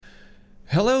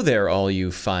Hello there, all you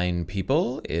fine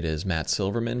people. It is Matt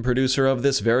Silverman, producer of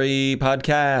this very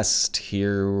podcast,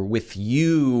 here with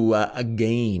you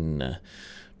again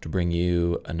to bring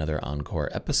you another encore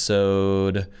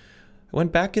episode. I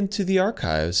went back into the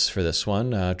archives for this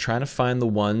one, trying to find the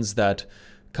ones that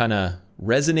kind of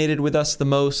resonated with us the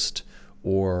most,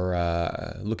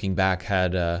 or looking back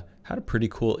had a pretty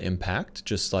cool impact,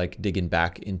 just like digging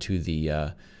back into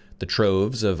the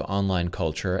troves of online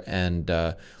culture, and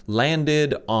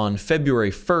landed on February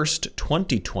 1st,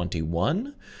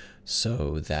 2021.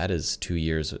 So that is 2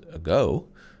 years ago.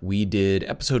 We did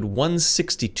episode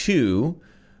 162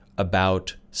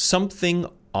 about Something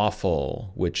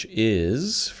Awful, which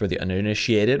is, for the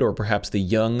uninitiated or perhaps the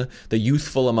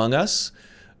youthful among us,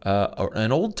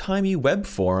 an old-timey web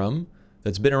forum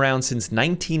that's been around since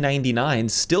 1999,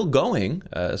 still going,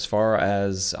 as far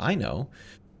as I know.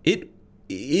 It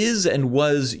is and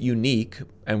was unique,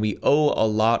 and we owe a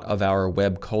lot of our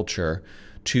web culture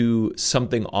to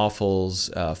Something Awful's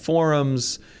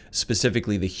forums,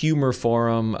 specifically the humor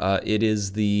forum. It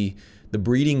is the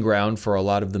breeding ground for a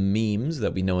lot of the memes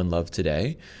that we know and love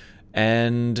today.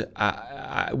 And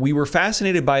we were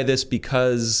fascinated by this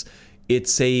because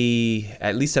it's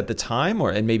at least at the time,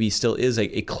 and maybe still is,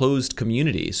 a closed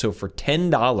community. So for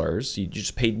 $10, you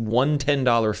just paid one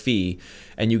 $10 fee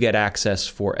and you get access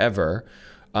forever.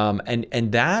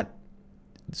 And that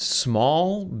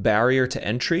small barrier to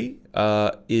entry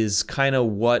is kind of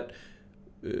what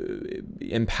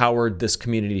empowered this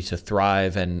community to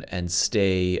thrive and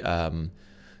stay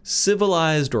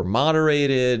civilized or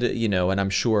moderated, and I'm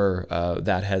sure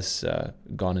that has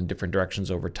gone in different directions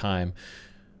over time.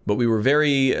 But we were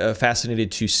very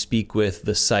fascinated to speak with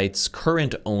the site's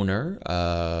current owner,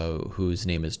 whose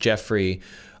name is Jeffrey.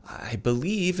 I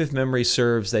believe, if memory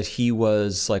serves, that he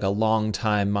was like a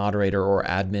longtime moderator or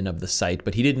admin of the site,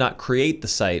 but he did not create the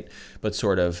site, but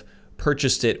sort of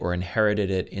purchased it or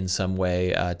inherited it in some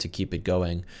way to keep it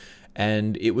going.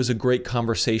 And it was a great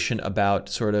conversation about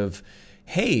sort of,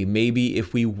 hey, maybe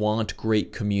if we want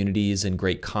great communities and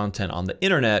great content on the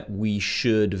internet, we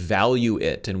should value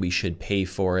it and we should pay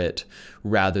for it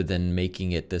rather than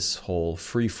making it this whole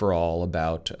free-for-all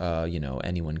about,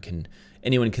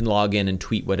 anyone can log in and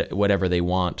tweet whatever they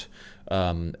want.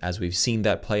 As we've seen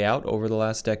that play out over the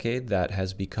last decade, that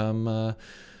has become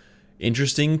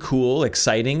interesting, cool,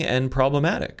 exciting, and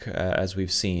problematic, as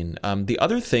we've seen. The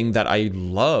other thing that I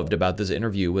loved about this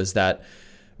interview was that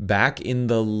back in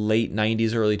the late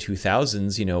 90s, early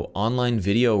 2000s, online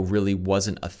video really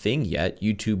wasn't a thing yet.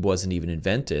 YouTube wasn't even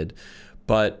invented.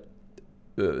 But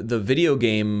the video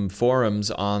game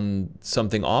forums on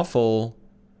Something Awful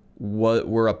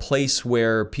were a place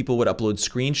where people would upload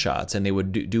screenshots and they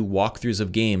would do walkthroughs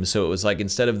of games. So it was like,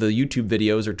 instead of the YouTube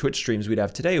videos or Twitch streams we'd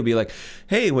have today, it would be like,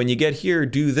 hey, when you get here,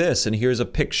 do this, and here's a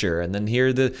picture, and then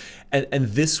and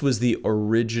this was the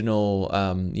original,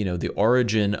 the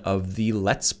origin of the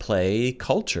Let's Play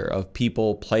culture of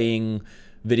people playing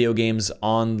video games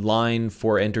online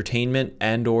for entertainment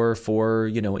and or for,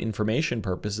 information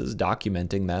purposes,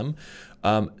 documenting them.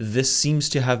 This seems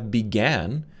to have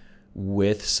began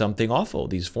with Something Awful,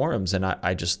 these forums, and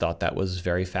I just thought that was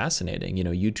very fascinating.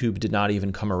 YouTube did not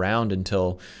even come around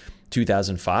until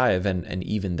 2005, and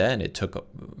even then it took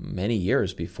many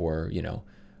years before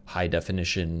high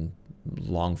definition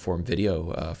long form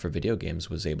video for video games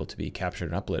was able to be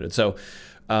captured and uploaded. So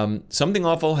Something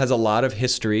Awful has a lot of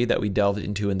history that we delved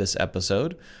into in this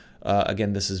episode.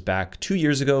 Again, this is back 2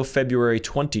 years ago, February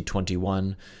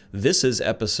 2021. This is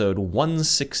episode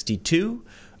 162.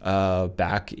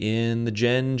 Back in the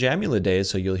Jen Jamula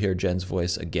days, so you'll hear Jen's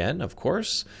voice again, of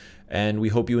course. And we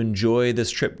hope you enjoy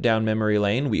this trip down memory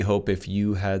lane. We hope if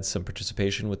you had some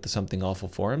participation with the Something Awful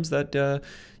forums that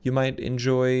you might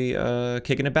enjoy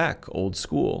kicking it back, old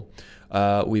school.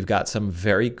 We've got some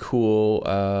very cool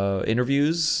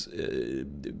interviews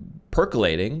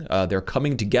percolating. They're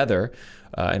coming together,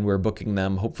 and we're booking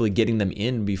them, hopefully getting them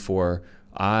in before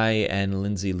I and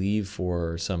Lindsay leave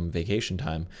for some vacation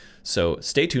time. So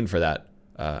stay tuned for that,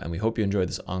 and we hope you enjoy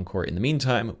this encore. In the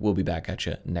meantime, we'll be back at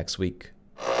you next week.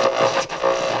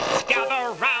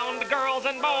 Gather round, girls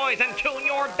and boys, and tune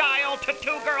your dial to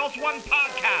Two Girls, One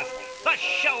Podcast, the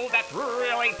show that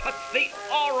really puts the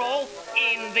oral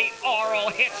in the oral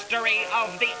history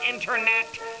of the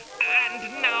internet.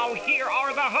 And now here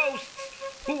are the hosts,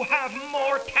 who have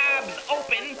more tabs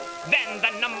open than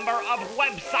the number of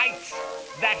websites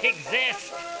that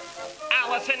exist.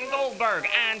 Allison Goldberg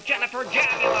and Jennifer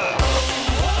Jamula.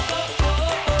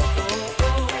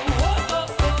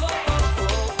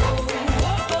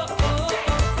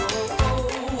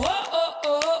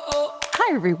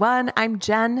 Hi, everyone. I'm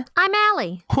Jen. I'm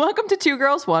Allie. Welcome to Two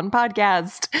Girls, One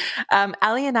Podcast.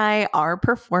 Allie and I are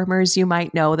performers. You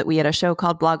might know that we had a show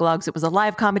called Bloglogs. It was a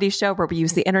live comedy show where we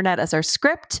used the internet as our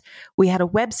script. We had a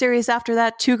web series after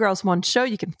that, Two Girls, One Show.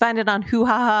 You can find it on Hoo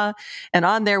Ha Ha. And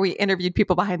on there, we interviewed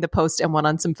people behind the post and went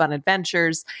on some fun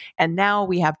adventures. And now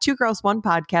we have Two Girls, One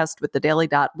Podcast with the Daily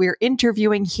Dot. We're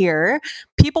interviewing here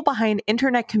people behind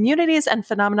internet communities and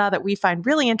phenomena that we find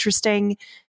really interesting.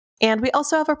 And we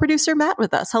also have our producer, Matt,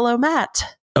 with us. Hello,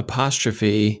 Matt.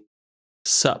 Apostrophe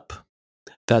sup.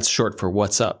 That's short for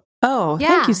what's up. Oh, Yeah.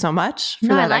 thank you so much for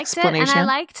that I liked explanation. it, and I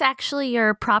liked actually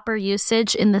your proper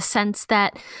usage in the sense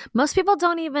that most people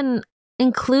don't even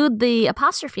include the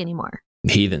apostrophe anymore.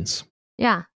 Heathens.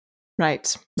 Yeah. Right.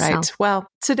 So. Well,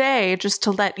 today, just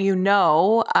to let you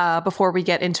know, before we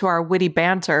get into our witty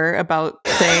banter about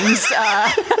things,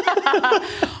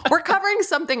 we're covering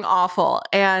something awful.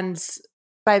 And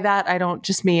by that, I don't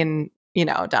just mean,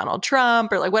 Donald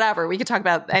Trump or like whatever. We could talk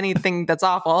about anything that's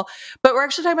awful, but we're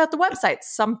actually talking about the website,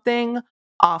 Something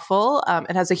Awful.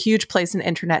 It has a huge place in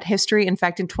internet history. In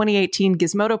fact, in 2018,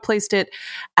 Gizmodo placed it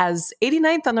as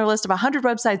 89th on their list of 100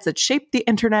 websites that shaped the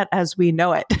internet as we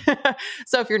know it.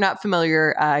 So if you're not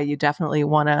familiar, you definitely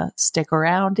want to stick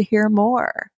around to hear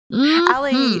more. Mm-hmm.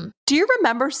 Allie, do you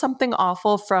remember Something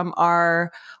Awful from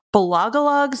our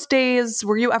Blogalogs days?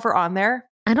 Were you ever on there?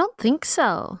 I don't think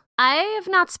so. I have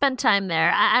not spent time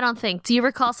there. I don't think. Do you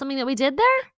recall something that we did there?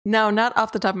 No, not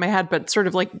off the top of my head, but sort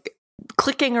of like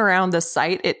clicking around the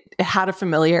site, it had a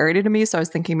familiarity to me. So I was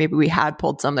thinking maybe we had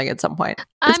pulled something at some point.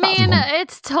 It's possible.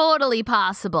 It's totally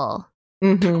possible.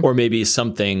 Mhm. Or maybe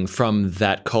something from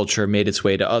that culture made its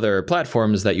way to other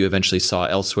platforms that you eventually saw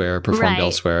elsewhere, performed Right.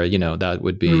 elsewhere. That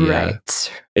would be Right.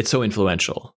 it's so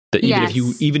influential that Yes.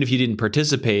 even if you didn't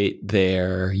participate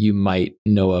there, you might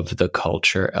know of the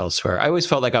culture elsewhere. I always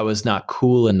felt like I was not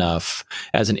cool enough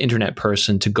as an internet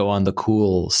person to go on the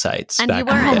cool sites. And back you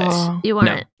in the weren't. day. Oh. You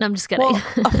weren't. No, I'm just kidding. Well,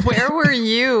 where were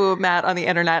you, Matt, on the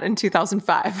internet in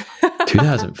 2005?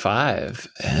 2005.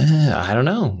 I don't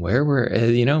know. Where were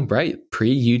right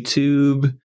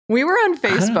pre-YouTube? We were on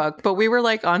Facebook, but we were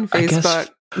like on I guess- Facebook,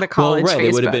 the college well, right. Facebook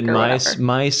It would have been or whatever.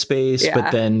 MySpace, Yeah.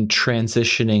 but then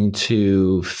transitioning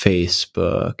to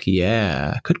Facebook.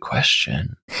 Yeah, good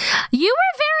question. You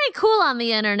were very cool on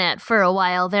the internet for a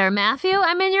while there, Matthew.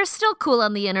 I mean, you're still cool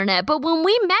on the internet, but when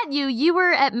we met you, you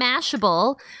were at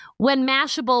Mashable when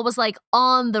Mashable was like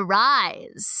on the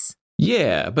rise.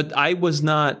 Yeah, but I was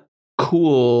not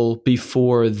cool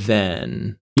before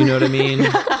then. You know what I mean? Really?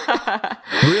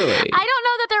 I don't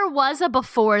know that there was a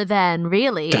before then,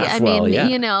 really. Yeah, I well, mean, yeah.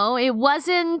 it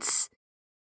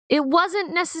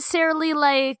wasn't necessarily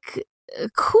like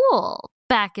cool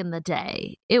back in the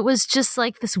day. It was just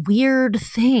like this weird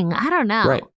thing. I don't know.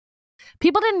 Right.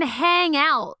 People didn't hang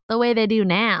out the way they do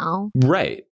now.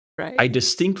 Right. Right. I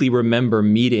distinctly remember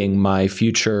meeting my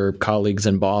future colleagues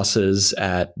and bosses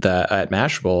at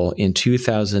Mashable in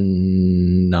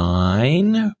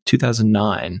 2009,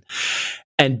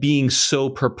 and being so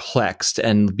perplexed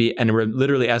and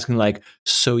literally asking like,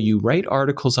 so you write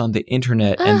articles on the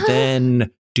internet and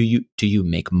then do you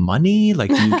make money? Like,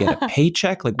 do you get a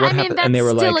paycheck? Like, what I mean, happened? that's And they were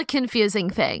still like, a confusing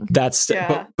thing. that's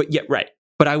Yeah. but yeah, right.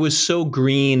 But I was so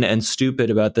green and stupid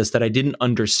about this that I didn't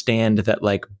understand that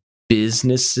like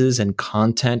businesses and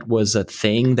content was a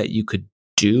thing that you could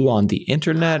do on the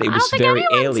internet. It I was don't think very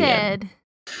anyone alien. did.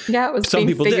 Yeah, it was Some being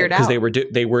people did figured because out. they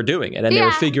were doing it and they were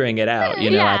Yeah. figuring it out,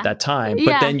 Yeah. at that time. But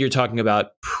Yeah. then you're talking about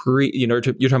you're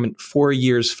talking 4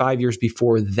 years, 5 years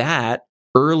before that,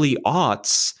 early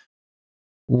aughts.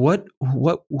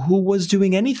 Who was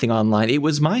doing anything online? It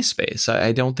was MySpace.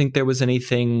 I don't think there was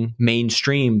anything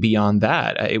mainstream beyond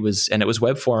that. It was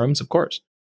web forums, of course.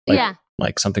 Yeah.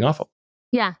 Like Something Awful.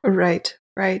 Yeah. Right.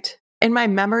 In my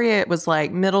memory, it was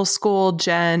like middle school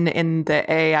Jen in the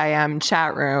AIM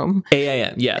chat room.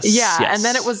 AIM, yes. Yeah. yes. And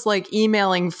then it was like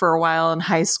emailing for a while in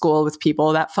high school with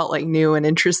people. That felt like new and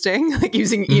interesting, like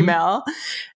using Mhm. email.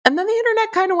 And then the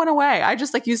internet kind of went away. I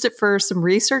just like used it for some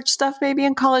research stuff maybe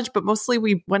in college, but mostly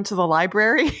we went to the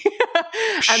library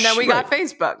and then we got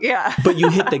Facebook. Yeah. But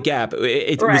you hit the gap.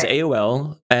 It was Right.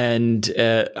 AOL and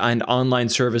online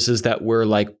services that were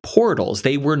like portals.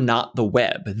 They were not the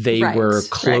web. They Right, were right.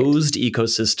 closed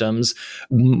ecosystems.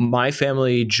 My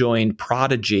family joined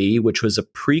Prodigy, which was a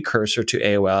precursor to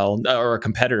AOL, or a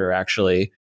competitor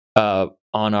actually,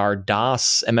 on our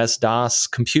MS-DOS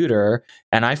computer.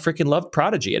 And I freaking loved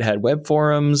Prodigy. It had web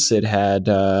forums. It had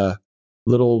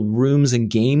little rooms and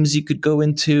games you could go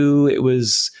into.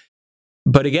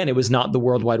 But again, it was not the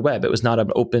World Wide Web. It was not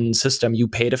an open system. You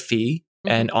paid a fee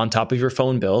and on top of your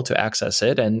phone bill to access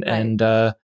it. And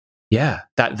Yeah,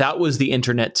 that was the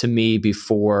internet to me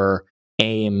before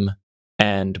AIM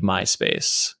and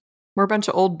MySpace. We're a bunch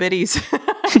of old biddies.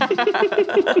 Something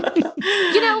that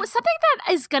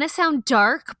is going to sound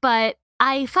dark, but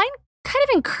I find kind of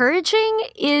encouraging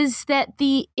is that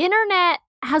the internet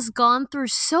has gone through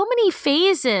so many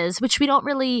phases, which we don't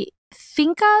really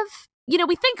think of.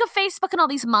 We think of Facebook and all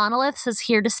these monoliths as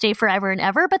here to stay forever and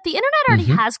ever, but the internet already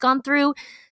has gone through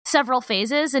several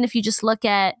phases. And if you just look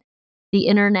at the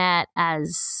internet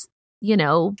as,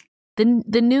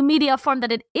 the new media form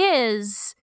that it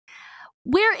is,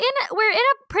 we're in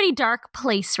a pretty dark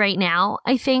place right now,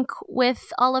 I think,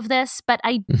 with all of this, but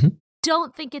I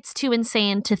don't think it's too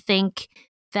insane to think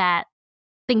that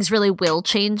things really will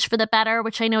change for the better,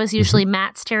 which I know is usually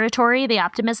Matt's territory, the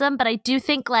optimism, but I do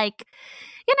think looking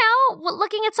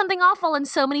at something awful and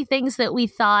so many things that we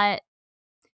thought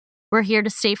were here to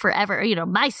stay forever,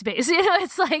 MySpace,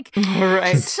 it's like,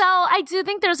 right. So I do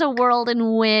think there's a world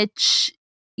in which,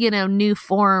 new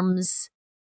forms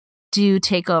do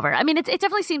take over. I mean, it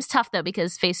definitely seems tough though,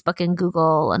 because Facebook and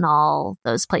Google and all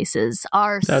those places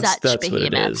are such behemoths. What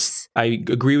it is. I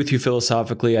agree with you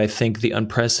philosophically. I think the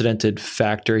unprecedented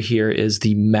factor here is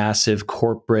the massive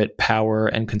corporate power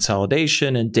and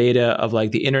consolidation and data of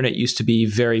the internet used to be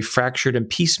very fractured and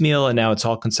piecemeal, and now it's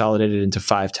all consolidated into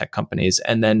 5 tech companies.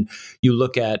 And then you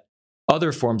look at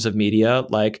other forms of media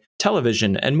like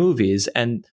television and movies,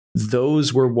 and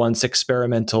those were once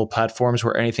experimental platforms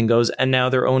where anything goes, and now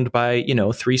they're owned by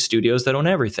 3 studios that own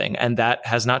everything, and that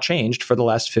has not changed for the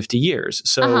last 50 years.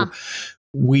 So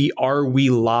we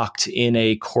locked in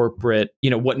a corporate,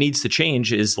 what needs to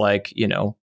change is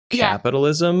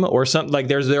capitalism or something.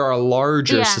 There are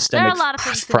larger systemic there are a lot of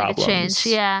things problems. That need to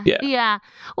change. Yeah.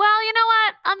 Well, you know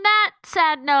what? On that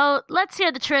sad note, let's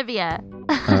hear the trivia.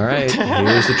 All right,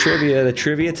 here's the trivia. The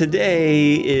trivia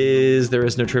today is there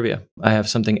is no trivia. I have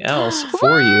something else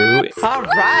for you. All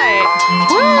right.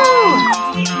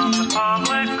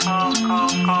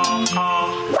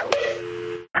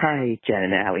 Hi, Jen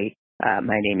and Allie.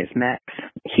 My name is Max,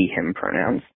 he, him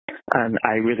pronouns.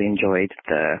 I really enjoyed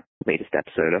the latest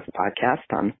episode of the podcast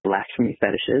on blasphemy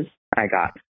fetishes. I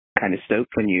got kind of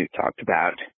stoked when you talked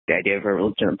about the idea of a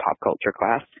religion and pop culture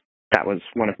class. That was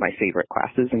one of my favorite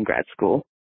classes in grad school.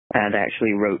 And I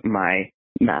actually wrote my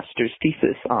master's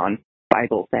thesis on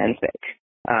Bible fanfic.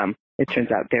 It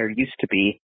turns out there used to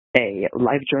be a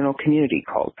LiveJournal community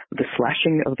called The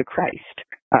Slashing of the Christ,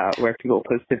 where people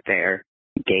posted their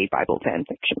gay Bible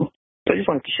fanfiction. So I just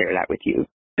wanted to share that with you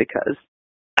because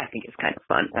I think it's kind of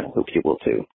fun, and I hope you will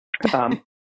too.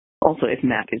 Also, if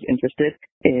Matt is interested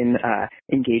in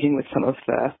engaging with some of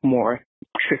the more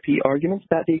trippy arguments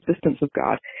about the existence of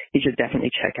God, he should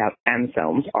definitely check out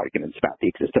Anselm's arguments about the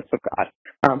existence of God.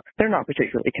 They're not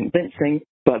particularly convincing,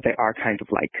 but they are kind of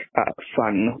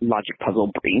fun logic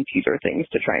puzzle brain teaser things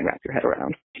to try and wrap your head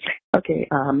around. Okay,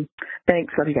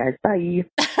 thanks. Love you guys. Bye.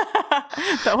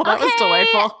 That was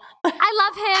delightful. I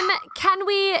love him. Can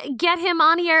we get him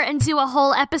on here and do a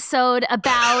whole episode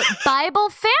about Bible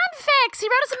fanfics? He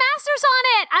wrote us a master's on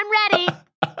it. I'm ready.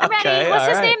 Okay, What's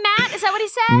his name? Matt? Is that what he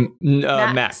said?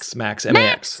 Max.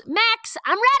 M-A-X. Max,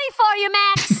 I'm ready for you,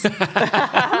 Max.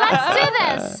 Let's do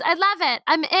this. I love it.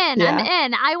 I'm in. Yeah. I'm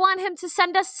in. I want him to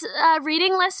send us a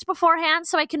reading list beforehand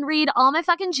so I can read all my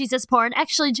fucking Jesus porn.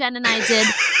 Actually, Jen and I did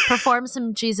perform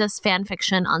some Jesus fan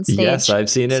fiction on stage. Yes,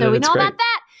 I've seen it. So and we it's know great. about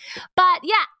that. But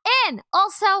yeah, in.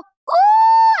 Also,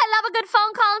 I love a good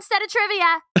phone call instead of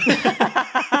trivia.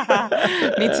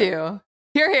 Me too.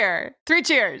 Here. 3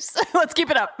 cheers. Let's keep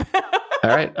it up. All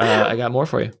right, I got more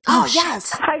for you. Oh,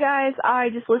 yes. Hi, guys. I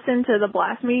just listened to the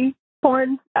blasphemy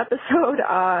porn episode,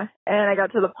 and I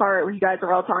got to the part where you guys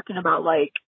are all talking about,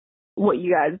 what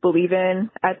you guys believe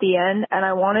in at the end, and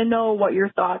I want to know what your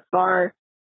thoughts are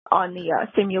on the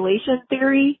simulation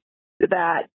theory,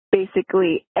 that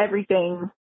basically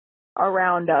everything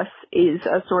around us is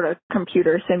a sort of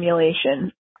computer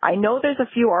simulation. I know there's a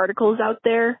few articles out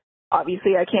there.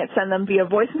 Obviously, I can't send them via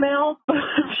voicemail, but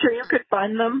I'm sure you could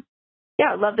find them.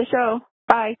 Yeah, love the show.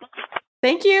 Bye.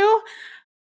 Thank you.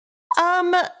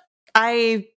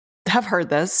 I have heard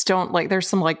this. There's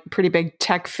some pretty big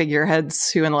tech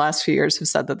figureheads who in the last few years have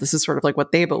said that this is sort of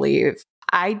what they believe.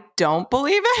 I don't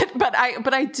believe it, but I'm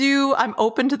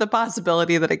open to the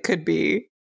possibility that it could be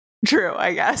true,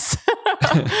 I guess.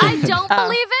 I don't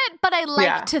believe it, but I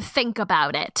like to think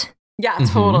about it. Yeah,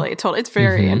 totally. It's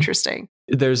very interesting.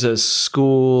 There's a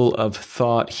school of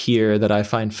thought here that I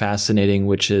find fascinating,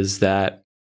 which is that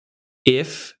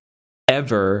if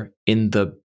ever in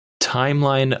the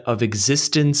timeline of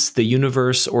existence, the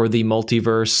universe or the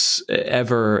multiverse,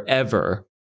 ever,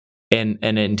 and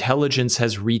an intelligence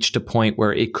has reached a point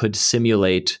where it could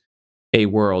simulate a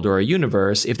world or a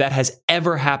universe, if that has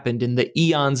ever happened in the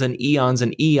eons and eons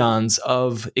and eons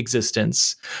of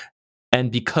existence,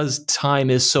 and because time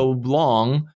is so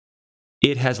long,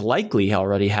 it has likely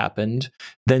already happened,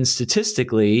 then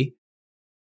statistically,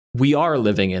 we are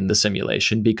living in the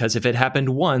simulation, because if it happened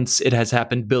once, it has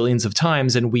happened billions of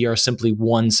times, and we are simply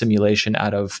one simulation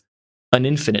out of an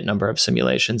infinite number of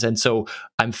simulations. And so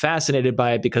I'm fascinated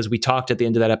by it, because we talked at the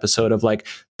end of that episode of like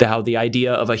how the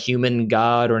idea of a human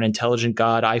God or an intelligent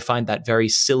God, I find that very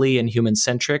silly and human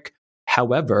centric.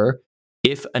 However,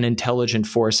 if an intelligent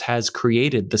force has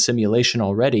created the simulation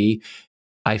already,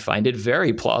 I find it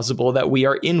very plausible that we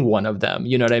are in one of them.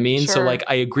 You know what I mean? Sure. So like,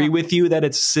 I agree with you that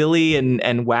it's silly and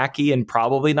wacky and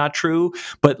probably not true.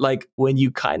 But like, when you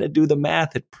kind of do the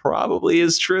math, it probably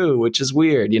is true, which is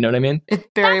weird. You know what I mean? It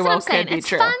very That's well what I'm saying. could be It's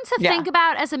true. fun to Yeah. think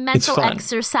about as a mental fun.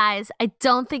 exercise. I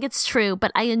don't think it's true,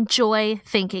 but I enjoy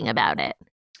thinking about it.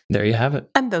 There you have it.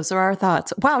 And those are our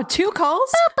thoughts. Wow, 2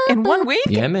 calls in 1 week?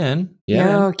 Yeah, man. Yeah.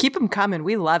 man. Yo, keep them coming.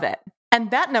 We love it. And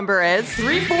that number is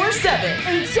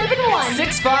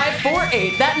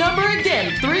 347-871-6548. That number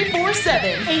again,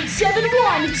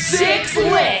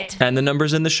 347-871-6LIT. And the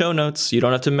number's in the show notes. You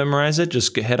don't have to memorize it.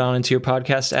 Just head on into your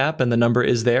podcast app and the number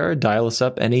is there. Dial us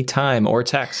up anytime or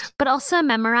text. But also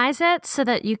memorize it so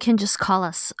that you can just call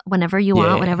us whenever you Yeah.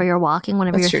 want, whenever you're walking,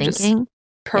 whenever That's you're true. Just thinking.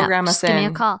 program Yeah, us just give me a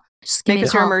in. call. Just give Make me a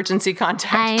us your call. emergency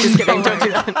contact. I'm Just kidding. Don't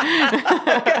do bored.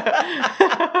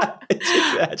 that.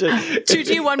 Imagine.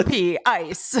 2G1P,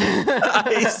 ice.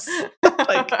 Ice.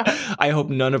 Like, I hope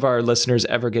none of our listeners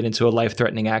ever get into a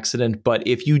life-threatening accident, but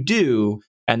if you do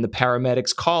and the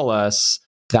paramedics call us,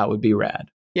 that would be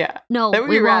rad. Yeah. No, That would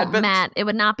we be rad, won't, but Matt. It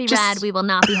would not be just- rad. We will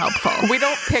not be helpful. We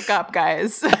don't pick up,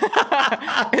 guys.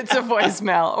 It's a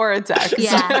voicemail or a text.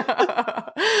 Yeah.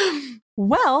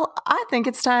 Well, I think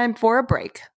it's time for a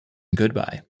break.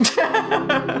 Goodbye.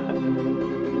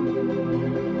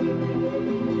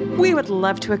 We would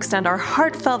love to extend our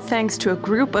heartfelt thanks to a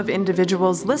group of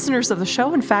individuals, listeners of the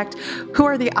show, in fact, who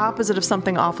are the opposite of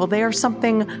something awful. They are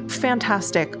something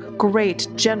fantastic, great,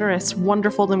 generous,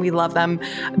 wonderful, and we love them.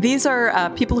 These are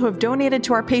people who have donated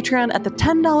to our Patreon at the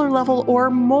 $10 level or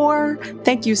more.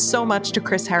 Thank you so much to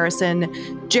Chris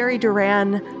Harrison, Jerry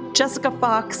Duran, Jessica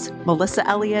Fox, Melissa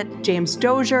Elliott, James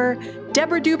Dozier,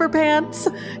 Deborah Duberpants,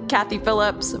 Kathy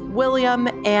Phillips, William,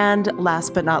 and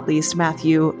last but not least,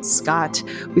 Matthew Scott.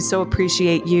 We so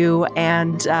appreciate you,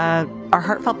 and our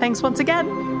heartfelt thanks once again.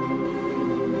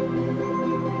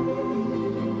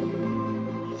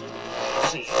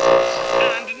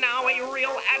 And now a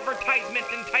real advertisement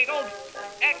entitled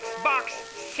Xbox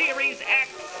Series X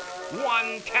 1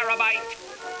 terabyte.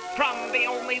 From the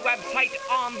only website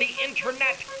on the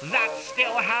internet that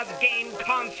still has game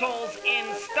consoles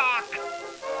in stock,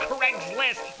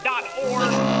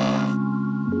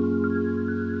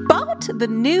 Craigslist.org. Bought the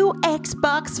new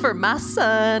Xbox for my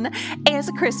son as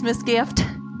a Christmas gift.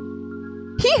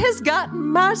 He has gotten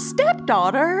my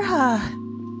stepdaughter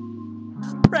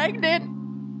pregnant.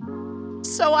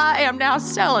 So I am now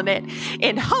selling it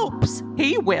in hopes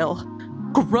he will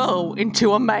grow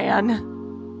into a man.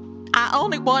 I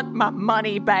only want my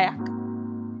money back.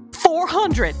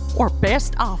 $400 or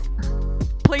best offer.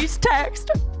 Please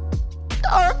text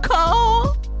or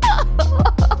call.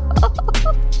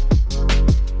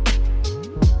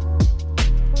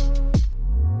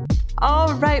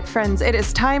 All right, friends, it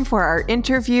is time for our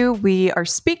interview. We are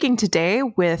speaking today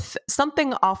with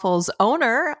Something Awful's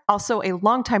owner, also a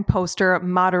longtime poster,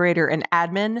 moderator, and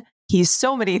admin. He's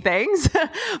so many things.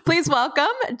 Please welcome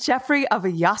Jeffrey of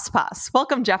Yaspas.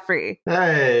 Welcome, Jeffrey.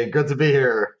 Hey, good to be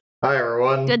here. Hi,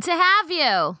 everyone. Good to have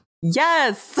you.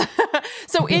 Yes.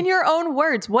 So in your own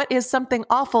words, what is Something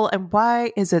Awful and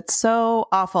why is it so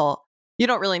awful? You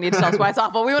don't really need to tell us why it's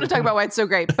awful. We want to talk about why it's so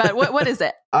great, but what is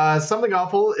it? Something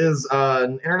Awful is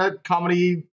an internet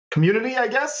comedy community, I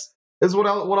guess, is what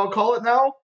I'll call it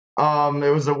now.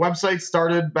 It was a website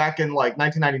started back in like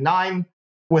 1999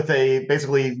 with a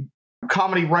basically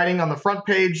comedy writing on the front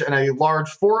page and a large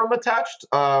forum attached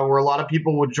where a lot of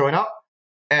people would join up.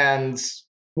 And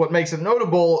what makes it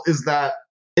notable is that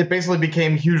it basically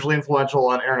became hugely influential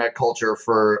on internet culture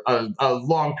for a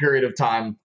long period of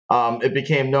time. It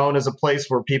became known as a place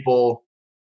where people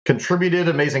contributed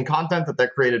amazing content that they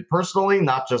created personally,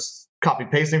 not just copy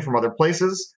pasting from other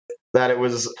places. That it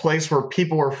was a place where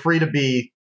people were free to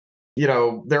be,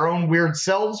 their own weird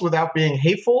selves without being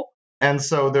hateful. And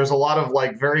so there's a lot of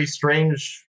like very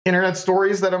strange internet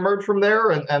stories that emerged from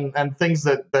there and things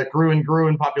that grew and grew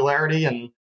in popularity and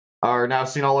are now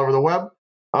seen all over the web.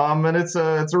 And it's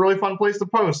a really fun place to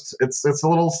post. It's a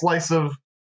little slice of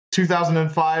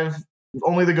 2005,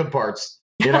 only the good parts,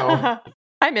 you know.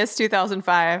 I miss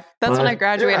 2005. That's when I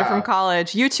graduated from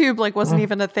college. YouTube wasn't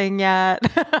even a thing yet.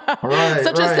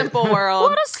 Such a simple world.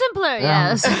 What a simpler,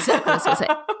 yes. Exactly.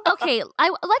 Okay,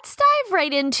 let's dive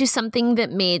right into something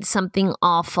that made Something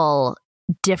Awful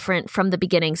different from the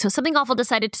beginning. So Something Awful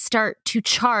decided to start to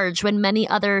charge when many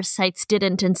other sites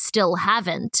didn't and still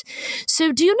haven't.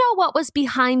 So do you know what was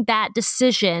behind that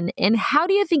decision, and how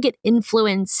do you think it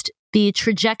influenced the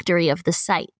trajectory of the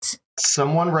site?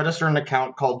 Someone registered an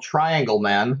account called Triangle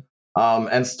Man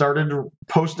and started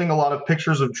posting a lot of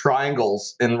pictures of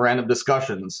triangles in random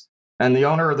discussions. And the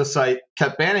owner of the site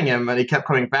kept banning him, and he kept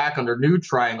coming back under new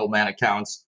Triangle Man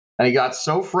accounts. And he got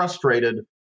so frustrated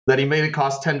that he made it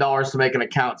cost $10 to make an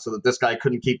account so that this guy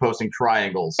couldn't keep posting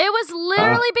triangles. It was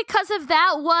literally because of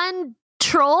that one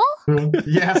troll?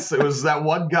 Yes, it was that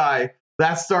one guy.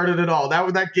 That started it all.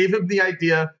 That gave him the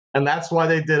idea, and that's why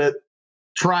they did it.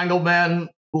 Triangle Man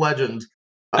legend.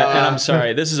 And I'm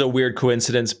sorry, this is a weird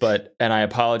coincidence, and I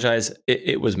apologize.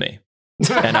 It was me,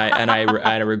 and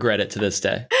I regret it to this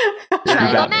day.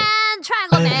 Triangle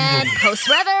Man, post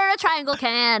wherever a triangle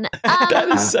can. That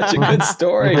is such a good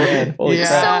story, man. Holy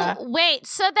crap. So wait,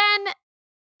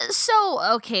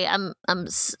 okay, I'm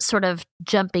sort of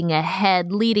jumping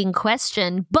ahead, leading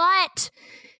question, but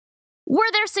were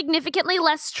there significantly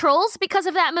less trolls because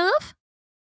of that move?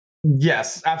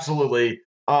 Yes, absolutely.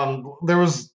 There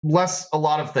was a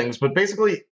lot of things, but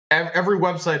basically every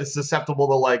website is susceptible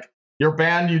to you're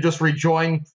banned, you just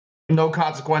rejoin, no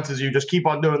consequences, you just keep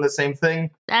on doing the same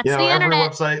thing. That's the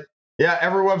internet.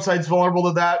 Every website's vulnerable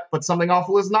to that, but Something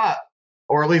Awful is not,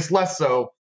 or at least less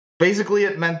so. Basically,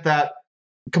 it meant that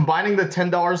combining the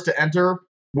 $10 to enter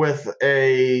with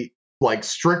a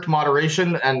strict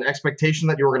moderation and expectation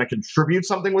that you were going to contribute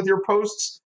something with your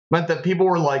posts meant that people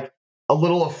were a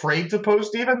little afraid to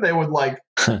post even. They would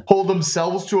hold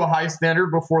themselves to a high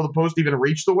standard before the post even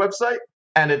reached the website.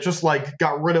 And it just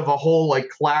got rid of a whole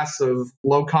class of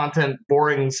low content,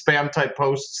 boring spam type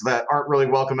posts that aren't really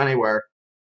welcome anywhere,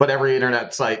 but every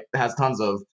internet site has tons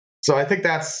of. So I think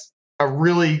that's a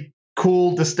really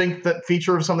cool, distinct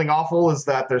feature of Something Awful, is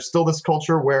that there's still this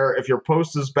culture where if your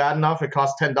post is bad enough, it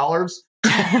costs $10.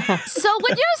 So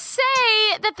would you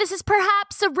say that this is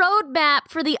perhaps a roadmap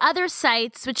for the other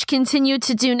sites which continue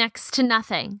to do next to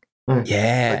nothing?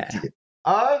 Yeah.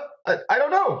 I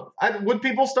don't know. Would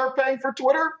people start paying for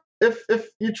Twitter if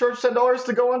you charge $10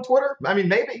 to go on Twitter? I mean,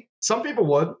 maybe. Some people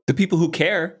would. The people who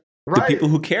care. Right. The people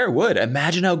who care would.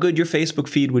 Imagine how good your Facebook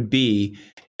feed would be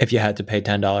if you had to pay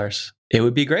 $10. It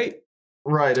would be great.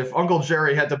 Right. If Uncle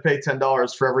Jerry had to pay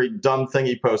 $10 for every dumb thing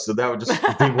he posted, that would just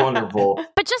be wonderful.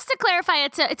 But just to clarify,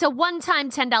 it's a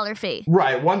one-time $10 fee.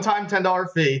 Right. One-time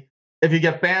 $10 fee. If you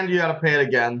get banned, you got to pay it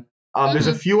again. There's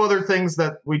a few other things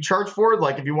that we charge for,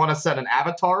 like if you want to set an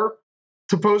avatar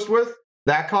to post with,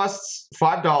 that costs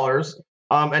 $5.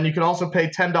 And you can also pay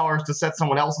 $10 to set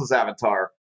someone else's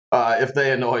avatar if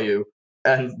they annoy you.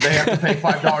 And they have to pay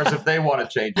 $5 if they want to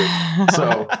change it.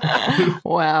 So,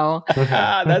 wow,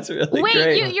 that's really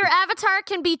great. Wait, your avatar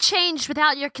can be changed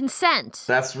without your consent.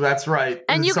 That's right.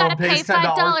 And you got to pay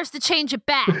 $5 to change it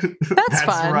back. That's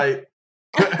fun. Right.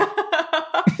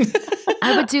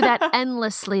 I would do that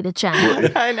endlessly to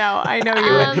Jen. I know you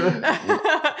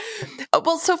would.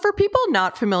 Well, so for people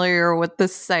not familiar with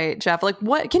this site, Jeff,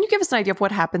 what can you give us an idea of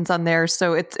what happens on there?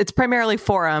 So it's primarily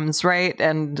forums, right?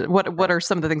 And what are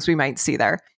some of the things we might see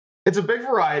there? It's a big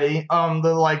variety.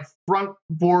 The front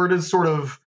board is sort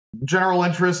of general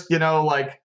interest,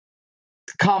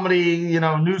 comedy,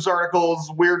 news articles,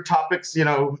 weird topics,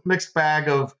 mixed bag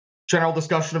of general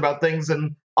discussion about things.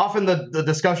 And often the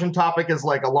discussion topic is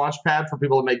a launch pad for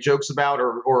people to make jokes about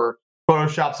or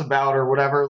photoshops about or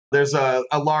whatever. There's a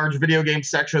large video game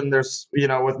section. There's,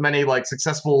 with many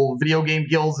successful video game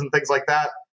guilds and things like that.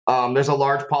 There's a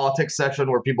large politics section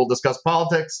where people discuss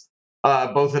politics,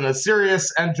 both in a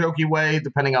serious and jokey way,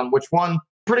 depending on which one.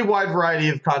 Pretty wide variety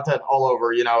of content all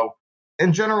over,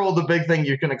 In general, the big thing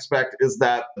you can expect is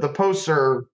that the posts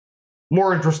are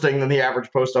more interesting than the average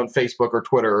post on Facebook or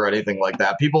Twitter or anything like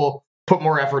that. People put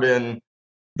more effort in.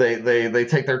 They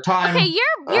take their time. Okay,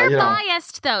 you're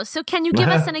biased though. So can you give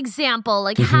us an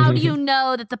example? How do you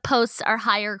know that the posts are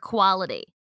higher quality?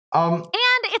 And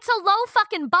it's a low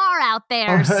fucking bar out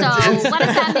there. So what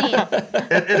does that mean?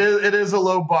 It is a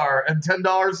low bar, and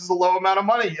 $10 is a low amount of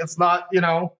money. It's not,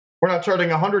 we're not charging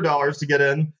 $100 to get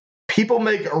in. People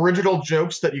make original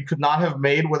jokes that you could not have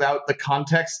made without the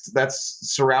context that's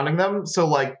surrounding them.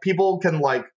 So people can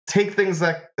take things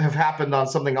that have happened on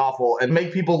Something Awful and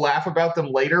make people laugh about them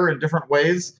later in different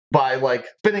ways by like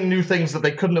spinning new things that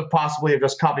they couldn't have possibly have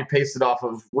just copy pasted off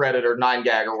of Reddit or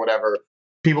 9gag or whatever.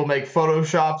 People make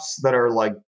photoshops that are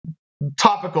like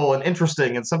topical and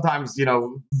interesting, and sometimes, you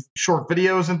know, short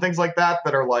videos and things like that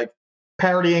that are like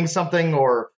parodying something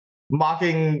or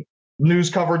mocking news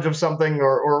coverage of something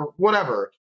or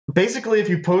whatever. Basically, if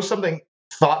you post something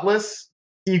thoughtless,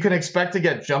 you can expect to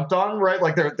get jumped on, right?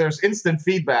 Like there's instant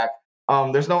feedback.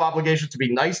 There's no obligation to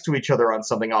be nice to each other on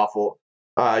Something Awful.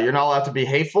 You're not allowed to be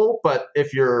hateful, but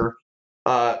if you're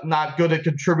not good at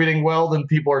contributing well, then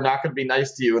people are not going to be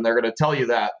nice to you, and they're going to tell you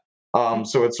that.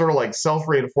 So it's sort of like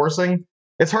self-reinforcing.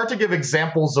 It's hard to give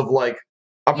examples of like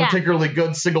a particularly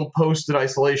good single post in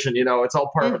isolation. You know, it's all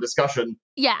part of a discussion.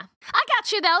 Yeah, I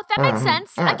got you though. That makes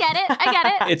sense. I get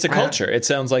it. It's a culture. It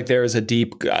sounds like there is a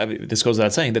deep, this goes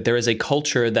without saying, that there is a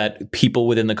culture that people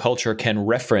within the culture can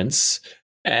reference.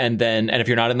 And if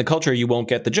you're not in the culture, you won't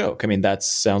get the joke. I mean, that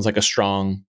sounds like a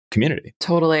strong community.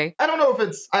 Totally. I don't know if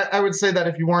it's, I would say that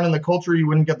if you weren't in the culture, you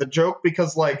wouldn't get the joke,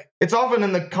 because like it's often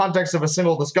in the context of a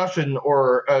single discussion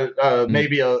or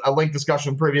maybe a linked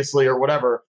discussion previously or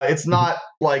whatever. It's not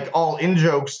like all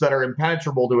in-jokes that are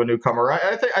impenetrable to a newcomer.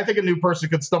 I think a new person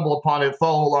could stumble upon it,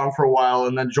 follow along for a while,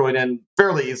 and then join in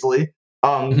fairly easily.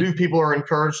 New people are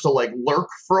encouraged to like lurk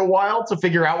for a while to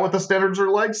figure out what the standards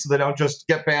are like, so they don't just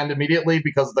get banned immediately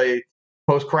because they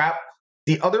post crap.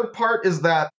 The other part is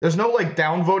that there's no like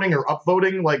downvoting or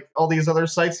upvoting like all these other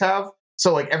sites have.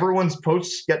 So like everyone's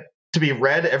posts get to be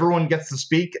read, everyone gets to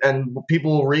speak, and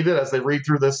people will read it as they read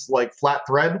through this like flat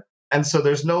thread. And so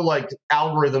there's no like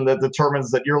algorithm that determines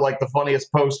that you're like the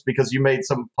funniest post because you made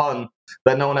some pun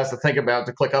that no one has to think about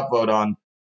to click upvote on.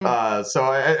 So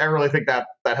I really think that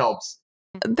helps.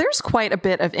 There's quite a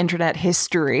bit of internet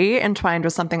history entwined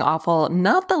with Something Awful,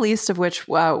 not the least of which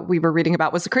we were reading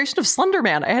about was the creation of Slender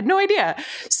Man. I had no idea.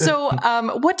 So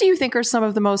what do you think are some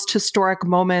of the most historic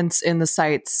moments in the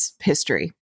site's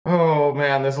history? Oh,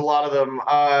 man, there's a lot of them.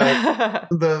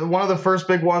 One of the first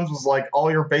big ones was like,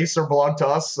 all your base are belong to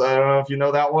us. I don't know if you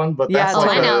know that one, but that's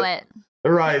like I know it.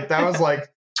 Right, that was like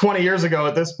 20 years ago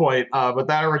at this point, but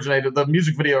the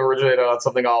music video originated on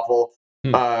Something Awful.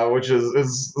 Which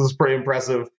is pretty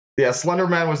impressive. Yeah, Slender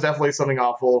Man was definitely Something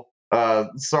Awful.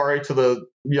 Sorry to the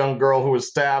young girl who was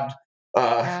stabbed. You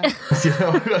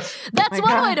know, that's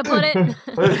one way to put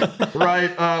it.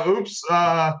 Right. Oops.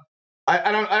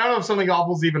 I don't know if Something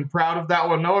Awful is even proud of that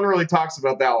one. No one really talks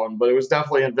about that one, but it was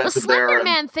definitely invented there. The Slender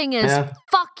Man thing is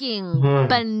fucking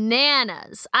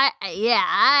bananas.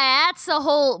 That's a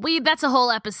whole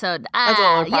episode. That's a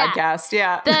whole podcast.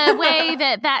 Yeah. The way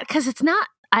that because it's not.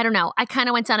 I don't know. I kind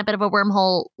of went down a bit of a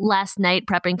wormhole last night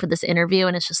prepping for this interview,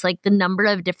 and it's just like the number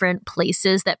of different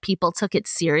places that people took it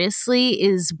seriously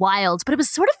is wild. But it was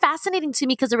sort of fascinating to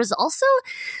me because there was also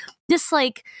this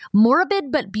like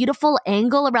morbid but beautiful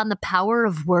angle around the power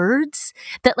of words,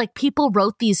 that like people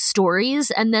wrote these stories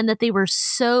and then that they were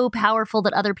so powerful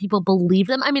that other people believed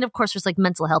them. I mean, of course, there's like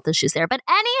mental health issues there. But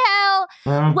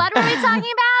anyhow, what were we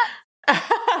talking about?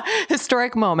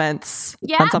 Historic moments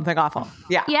on Something Awful.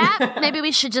 Yeah. Maybe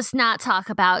we should just not talk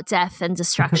about death and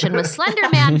destruction with Slender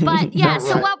Man. But yeah,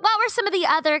 so what were some of the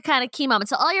other kind of key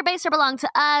moments? So all your base are belong to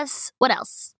us. What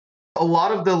else? A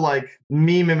lot of the like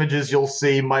meme images you'll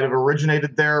see might have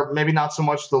originated there. Maybe not so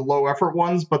much the low effort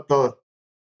ones, but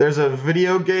there's a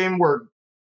video game where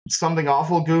Something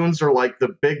Awful goons are like the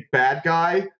big bad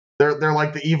guy. They're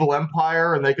like the evil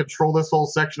empire, and they control this whole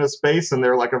section of space, and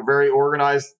they're like a very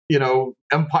organized, you know,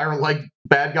 empire-like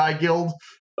bad guy guild.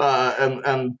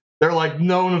 And they're like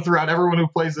known throughout everyone who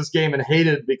plays this game and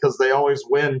hated because they always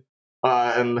win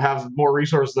and have more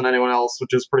resources than anyone else,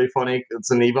 which is pretty funny. It's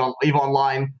an EVE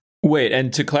Online. Wait,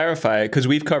 and to clarify, because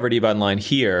we've covered EVE Online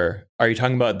here, are you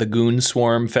talking about the Goon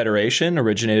Swarm Federation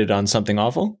originated on Something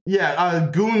Awful? Yeah,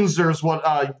 goons is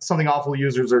what Something Awful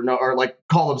users are like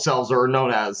call themselves or are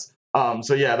known as.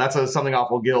 So yeah, that's a Something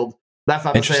Awful guild. That's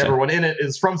not to say everyone in it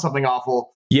is from Something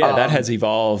Awful. Yeah, that has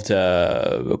evolved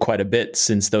quite a bit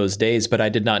since those days, but I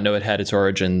did not know it had its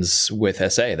origins with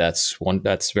SA. That's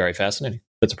very fascinating.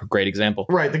 That's a great example.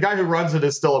 Right, the guy who runs it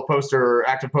is still a poster,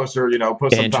 active poster, you know,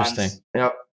 posts sometimes. Interesting.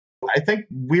 Yep. I think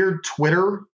weird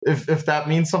Twitter, if that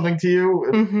means something to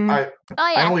you.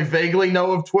 I only vaguely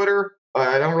know of Twitter.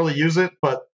 I don't really use it,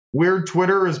 but weird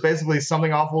Twitter is basically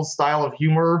Something Awful style of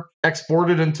humor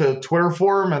exported into Twitter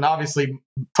form, and obviously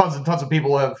tons and tons of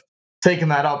people have taken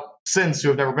that up since who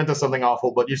have never been to Something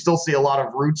Awful, but you still see a lot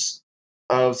of roots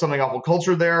of Something Awful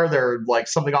culture there. There are like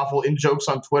Something Awful in jokes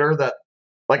on Twitter that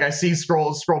like I see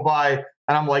scroll by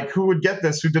and I'm like, who would get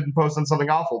this who didn't post on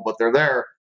Something Awful, but they're there.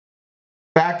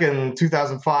 back in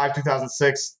 2005,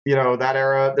 2006, that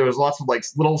era, there was lots of like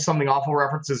little something awful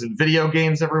references in video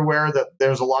games everywhere. That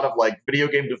there's a lot of like video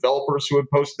game developers who would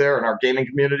post there in our gaming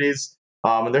communities,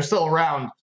 and they're still around.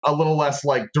 A little less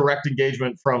like direct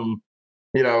engagement from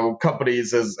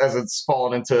companies as it's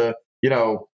fallen into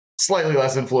slightly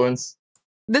less influence.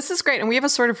 This is great. And we have a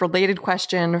sort of related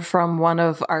question from one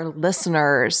of our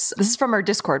listeners. This is from our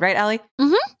Discord, right, Allie?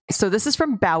 Mm-hmm. So this is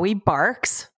from Bowie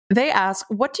Barks. They ask,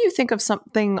 what do you think of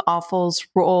Something Awful's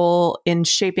role in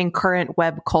shaping current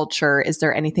web culture? Is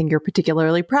there anything you're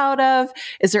particularly proud of?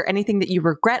 Is there anything that you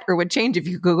regret or would change if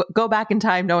you could go back in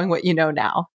time knowing what you know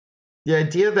now? The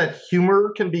idea that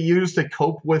humor can be used to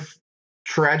cope with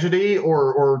tragedy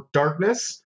or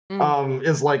darkness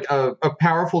is like a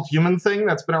powerful human thing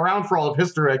that's been around for all of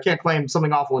history. I can't claim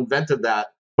Something Awful invented that,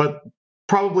 but they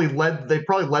probably led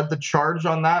the charge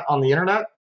on that on the internet.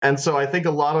 And so I think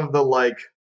a lot of the like,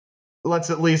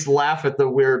 let's at least laugh at the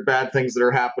weird bad things that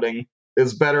are happening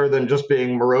is better than just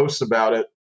being morose about it.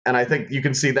 And I think you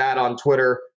can see that on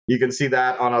Twitter. You can see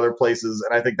that on other places.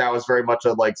 And I think that was very much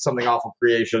a like Something Awful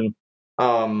creation.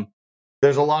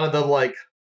 There's a lot of the like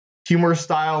humor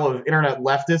style of internet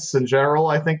leftists in general,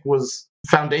 I think, was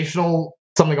foundational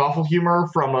Something Awful humor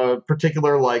from a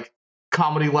particular like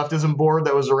comedy leftism board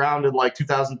that was around in like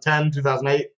 2010,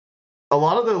 2008. A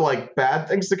lot of the like bad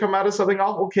things to come out of Something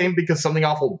Awful came because Something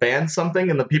Awful banned something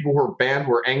and the people who were banned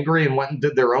were angry and went and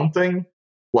did their own thing.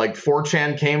 Like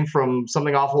 4chan came from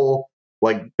Something Awful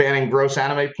like banning gross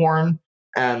anime porn,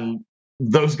 and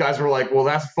those guys were like, well,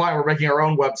 that's fine, we're making our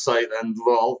own website, and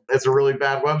well, it's a really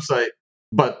bad website.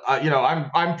 But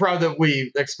I'm proud that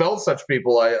we expelled such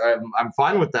people. I'm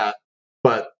fine with that.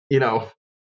 But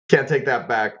can't take that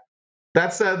back.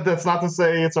 That said, that's not to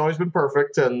say it's always been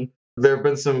perfect, and there have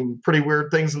been some pretty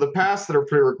weird things in the past that are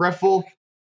pretty regretful.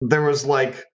 There was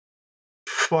like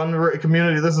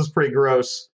community. This is pretty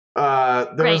gross.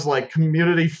 There was like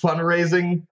community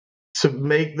fundraising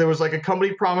there was like a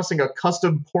company promising a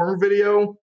custom porn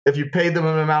video if you paid them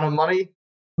an amount of money.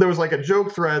 There was like a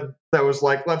joke thread that was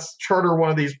like, let's charter one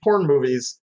of these porn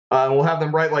movies and we'll have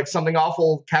them write like Something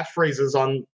Awful catchphrases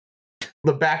on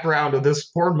the background of this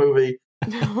porn movie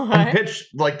and pitch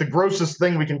like the grossest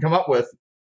thing we can come up with.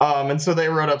 And so they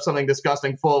wrote up something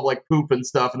disgusting full of like poop and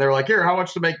stuff. And they were like, here, how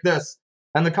much to make this?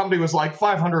 And the company was like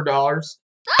 $500.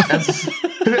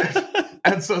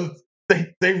 And so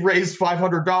they raised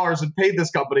 $500 and paid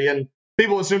this company, and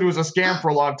people assumed it was a scam for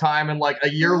a long time. And like a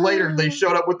year later, they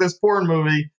showed up with this porn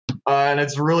movie, and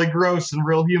it's really gross. And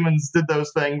real humans did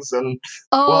those things, and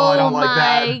I don't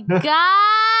like that.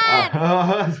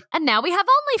 God! And now we have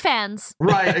OnlyFans.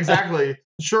 Right, exactly.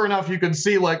 Sure enough, you can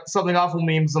see like Something Awful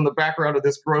memes in the background of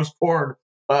this gross porn.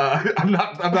 I'm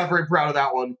not very proud of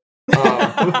that one.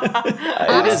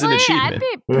 Honestly, I'd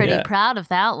be pretty proud of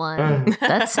that one.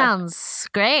 That sounds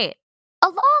great.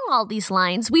 Along all these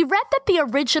lines, we read that the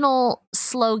original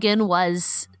slogan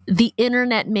was, "The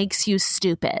internet makes you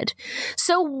stupid."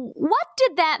 So what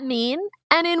did that mean?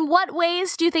 And in what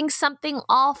ways do you think Something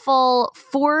Awful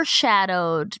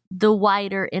foreshadowed the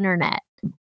wider internet?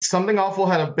 Something Awful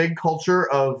had a big culture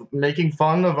of making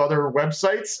fun of other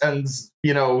websites and,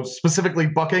 specifically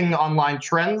bucking online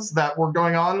trends that were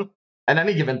going on at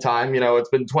any given time. It's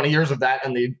been 20 years of that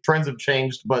and the trends have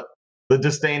changed, but the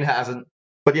disdain hasn't.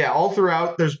 But yeah, all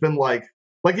throughout, there's been like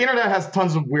the internet has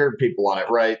tons of weird people on it,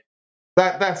 right?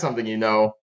 That's something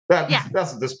That's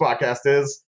what this podcast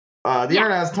is. The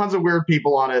internet has tons of weird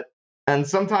people on it, and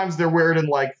sometimes they're weird in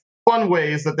like fun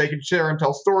ways that they can share and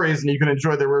tell stories, and you can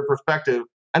enjoy their weird perspective.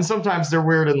 And sometimes they're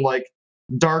weird in like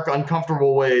dark,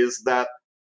 uncomfortable ways that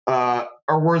are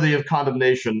worthy of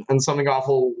condemnation. And Something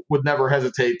Awful would never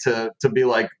hesitate to be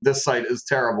like, this site is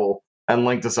terrible, and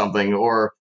link to something.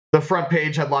 Or the front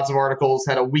page had lots of articles,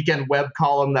 had a weekend web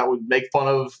column that would make fun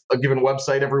of a given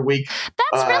website every week.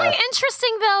 That's really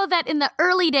interesting, though, that in the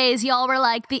early days, y'all were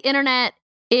like, the internet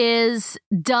is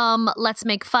dumb, let's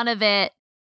make fun of it.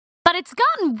 But it's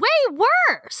gotten way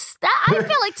worse. I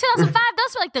feel like 2005,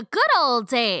 those were like the good old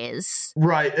days.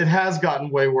 Right, it has gotten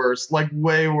way worse, like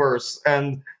way worse.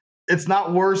 And it's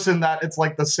not worse in that it's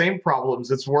like the same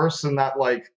problems. It's worse in that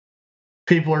like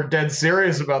people are dead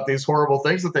serious about these horrible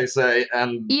things that they say,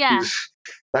 and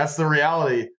that's the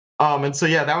reality. And so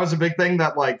that was a big thing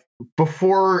that like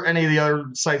before any of the other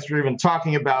sites were even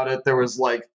talking about it, there was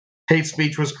like hate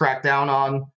speech was cracked down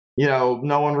on.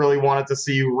 No one really wanted to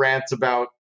see you rant about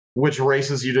which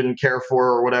races you didn't care for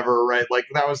or whatever, right? Like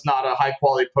that was not a high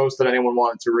quality post that anyone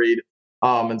wanted to read.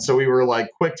 And so we were like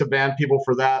quick to ban people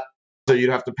for that. So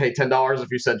you'd have to pay $10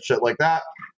 if you said shit like that.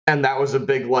 And that was a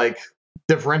big like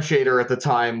differentiator at the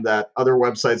time that other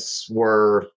websites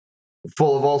were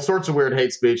full of all sorts of weird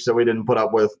hate speech that we didn't put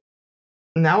up with.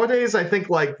 Nowadays, I think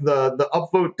like the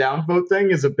upvote downvote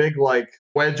thing is a big like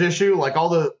wedge issue. Like all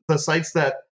the sites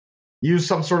that use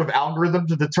some sort of algorithm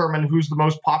to determine who's the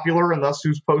most popular and thus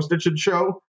whose post it should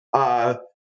show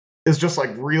is just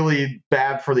like really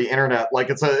bad for the internet. Like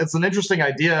it's an interesting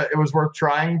idea. It was worth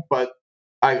trying, but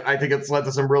I think it's led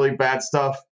to some really bad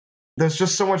stuff. There's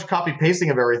just so much copy pasting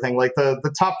of everything. Like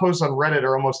the top posts on Reddit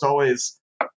are almost always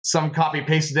some copy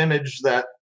pasted image that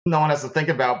no one has to think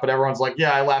about, but everyone's like,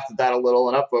 yeah, I laughed at that a little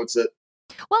and upvotes it.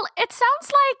 Well, it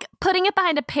sounds like putting it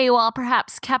behind a paywall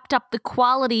perhaps kept up the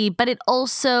quality, but it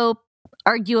also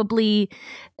arguably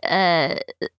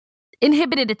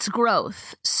inhibited its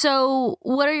growth. So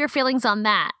what are your feelings on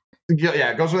that?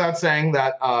 Yeah, it goes without saying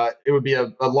that it would be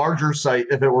a larger site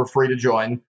if it were free to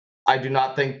join. I do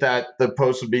not think that the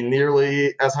posts would be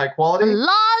nearly as high quality.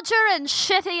 Larger and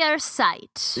shittier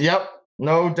site. Yep,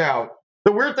 no doubt.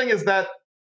 The weird thing is that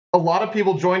a lot of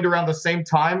people joined around the same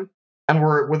time and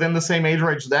were within the same age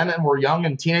range then and were young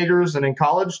and teenagers and in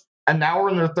college, and now we're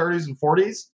in their 30s and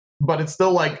 40s, but it's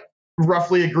still like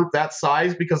roughly a group that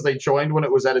size because they joined when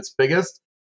it was at its biggest.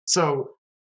 So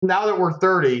now that we're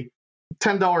 30,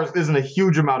 $10 isn't a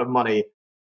huge amount of money.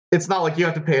 It's not like you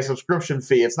have to pay a subscription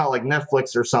fee. It's not like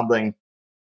Netflix or something.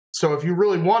 So if you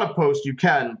really want to post, you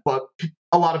can, but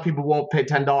a lot of people won't pay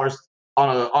 $10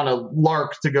 on a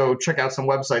lark to go check out some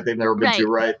website they've never been to,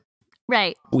 right?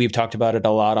 Right. We've talked about it a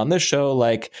lot on this show.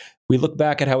 Like, we look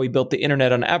back at how we built the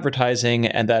internet on advertising,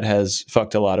 and that has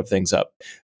fucked a lot of things up.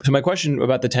 So my question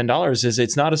about the $10 is,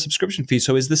 it's not a subscription fee.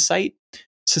 So is the site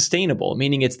sustainable?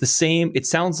 Meaning it's the same, it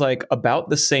sounds like about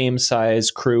the same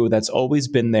size crew that's always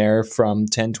been there from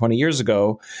 10, 20 years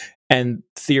ago. And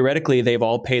theoretically, they've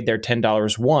all paid their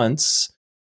 $10 once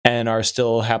and are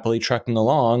still happily trucking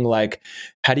along. Like,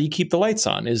 how do you keep the lights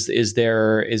on? Is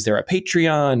there a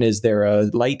Patreon? Is there a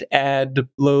light ad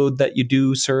load that you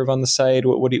do serve on the site?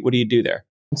 What do you do there?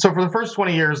 So for the first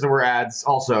 20 years, there were ads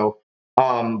also,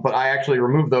 but I actually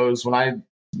removed those when I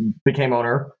became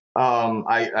owner.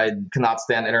 I cannot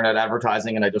stand internet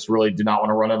advertising, and I just really do not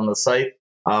want to run it on the site.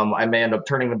 I may end up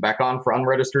turning them back on for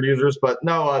unregistered users, but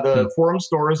no, the forum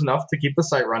store is enough to keep the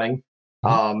site running.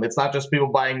 It's not just people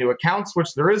buying new accounts,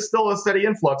 which there is still a steady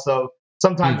influx of.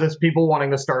 Sometimes it's people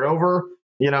wanting to start over.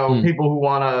 People who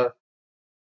want to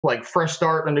like fresh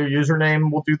start a new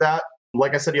username will do that.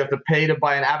 Like I said, you have to pay to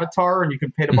buy an avatar, and you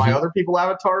can pay to buy other people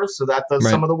avatars, so that does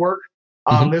some of the work.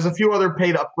 There's a few other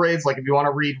paid upgrades, like if you want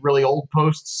to read really old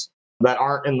posts that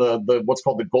aren't in the what's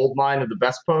called the gold mine of the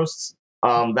best posts,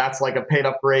 that's like a paid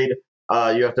upgrade.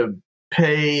 You have to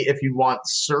pay if you want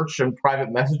search and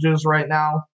private messages right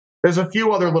now. There's a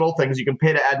few other little things. You can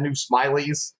pay to add new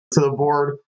smileys to the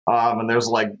board, and there's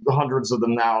like hundreds of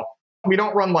them now. We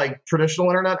don't run like traditional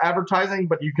internet advertising,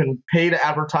 but you can pay to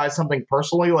advertise something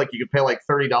personally. Like you could pay like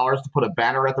 $30 to put a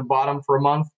banner at the bottom for a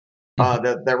month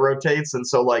that rotates. And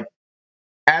so like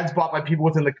ads bought by people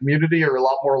within the community are a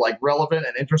lot more like relevant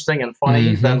and interesting and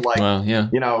funny than like,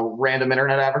 random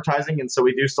internet advertising. And so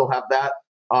we do still have that.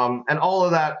 And all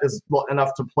of that is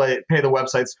enough to pay the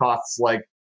website's costs like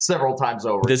several times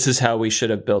over. This is how we should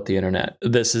have built the internet.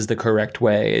 This is the correct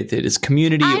way. It is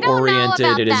community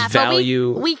oriented. It is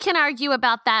value. We can argue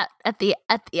about that at the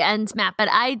end, Matt. But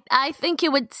I think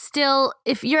it would still,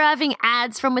 if you're having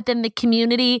ads from within the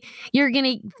community, you're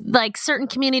gonna like certain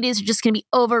communities are just gonna be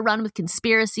overrun with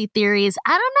conspiracy theories.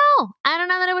 I don't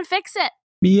know that it would fix it.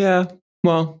 Yeah.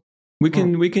 Well, we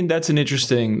can. That's an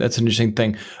interesting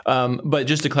thing. But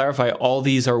just to clarify, all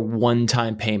these are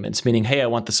one-time payments, meaning, hey, I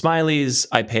want the smileys.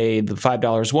 I pay the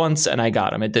 $5 once, and I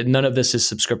got them. None of this is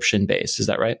subscription-based. Is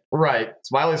that right? Right.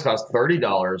 Smileys cost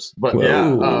 $30, but all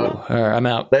right, I'm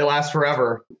out. They last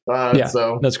forever.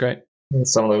 So that's great.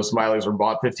 Some of those smileys were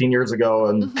bought 15 years ago,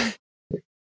 and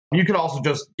you can also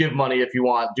just give money if you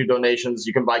want. Do donations.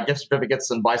 You can buy gift certificates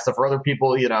and buy stuff for other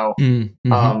people.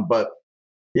 But.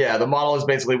 Yeah, the model is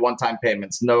basically one-time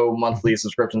payments, no monthly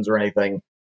subscriptions or anything.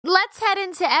 Let's head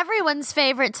into everyone's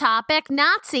favorite topic,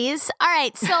 Nazis. All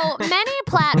right, so many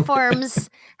platforms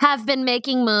have been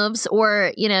making moves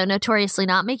or, notoriously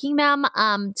not making them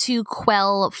to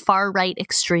quell far-right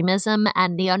extremism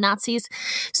and neo-Nazis.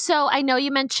 So I know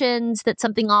you mentioned that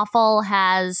Something Awful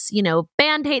has,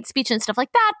 banned hate speech and stuff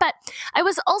like that, but I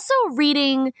was also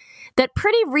reading that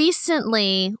pretty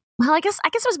recently, well, I guess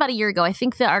it was about a year ago. I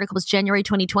think the article was January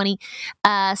 2020.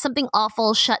 Something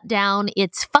Awful shut down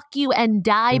its Fuck You and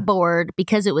Die board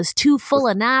because it was too full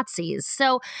of Nazis.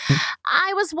 So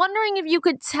I was wondering if you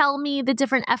could tell me the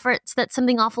different efforts that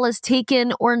Something Awful has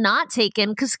taken or not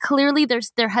taken, because clearly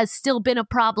there has still been a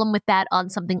problem with that on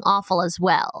Something Awful as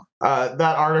well. That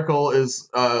article is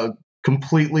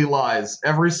completely lies.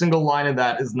 Every single line in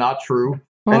that is not true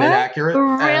and What? inaccurate.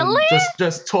 Really? And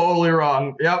just totally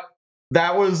wrong. Yep.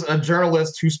 That was a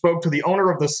journalist who spoke to the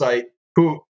owner of the site,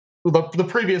 the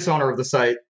previous owner of the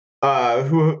site,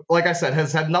 who, like I said,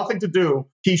 has had nothing to do.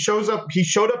 He showed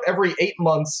up every 8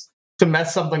 months to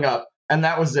mess something up, and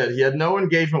that was it. He had no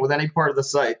engagement with any part of the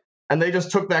site. And they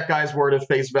just took that guy's word at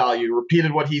face value,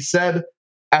 repeated what he said.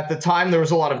 At the time, there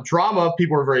was a lot of drama.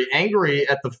 People were very angry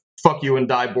at the fuck you and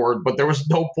die board, but there was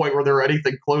no point where they were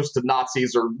anything close to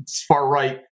Nazis or far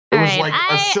right. It was like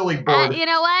a silly board. You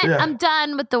know what? Yeah. I'm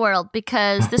done with the world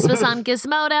because this was on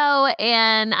Gizmodo,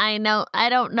 and I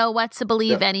don't know what to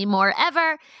believe anymore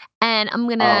ever, and I'm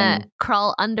gonna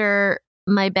crawl under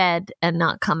my bed and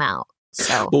not come out.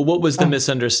 So, Well, what was the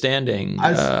misunderstanding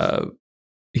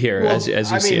here, as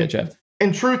you see it, Jeff?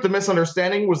 In truth, the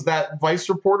misunderstanding was that Vice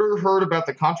reporter heard about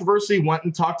the controversy, went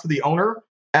and talked to the owner,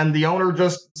 and the owner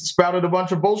just spouted a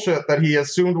bunch of bullshit that he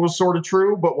assumed was sort of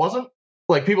true, but wasn't.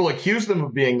 Like, people accused them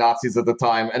of being Nazis at the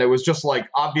time, and it was just, like,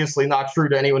 obviously not true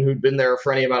to anyone who'd been there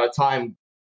for any amount of time.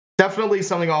 Definitely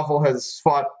Something Awful has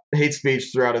fought hate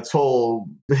speech throughout its whole,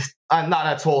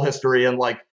 not its whole history, and,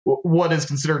 like, what is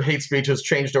considered hate speech has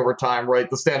changed over time, right?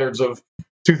 The standards of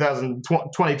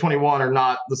 2021 are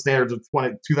not the standards of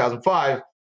 2005,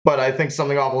 but I think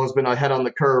Something Awful has been ahead on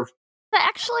the curve. I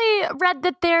actually read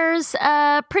that there's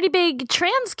a pretty big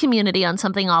trans community on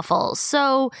Something Awful.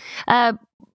 So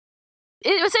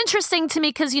it was interesting to me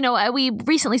because, you know, we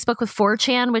recently spoke with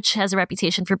 4chan, which has a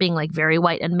reputation for being like very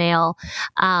white and male.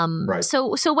 Right. So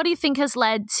what do you think has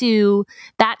led to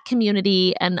that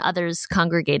community and others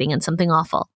congregating in Something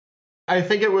Awful? I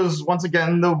think it was, once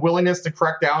again, the willingness to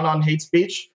crack down on hate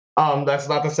speech. That's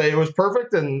not to say it was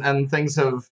perfect, and things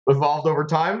have evolved over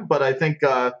time, but I think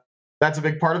that's a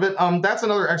big part of it. That's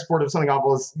another export of Something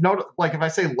Awful is, you know, like if I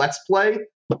say let's play,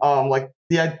 like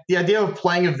the idea of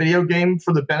playing a video game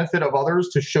for the benefit of others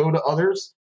to show to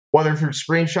others, whether through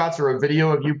screenshots or a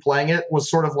video of you playing it, was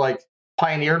sort of like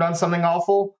pioneered on Something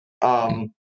Awful.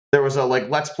 There was a like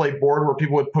let's play board where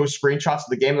people would post screenshots of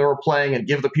the game they were playing and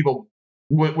give the people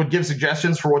would give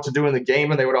suggestions for what to do in the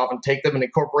game, and they would often take them and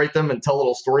incorporate them and tell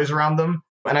little stories around them.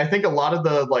 And I think a lot of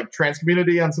the like trans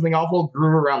community on Something Awful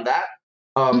grew around that.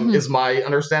 Is my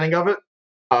understanding of it.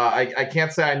 I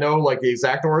can't say I know like the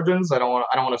exact origins. I don't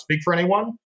want to speak for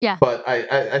anyone. Yeah. But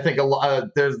I think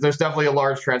there's definitely a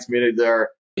large trans community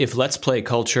there. If Let's Play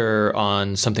culture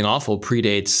on Something Awful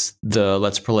predates the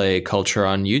Let's Play culture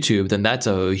on YouTube, then that's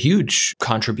a huge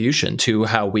contribution to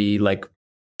how we like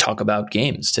talk about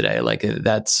games today. Like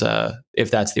that's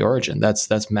if that's the origin,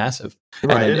 that's massive.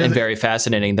 Right. And very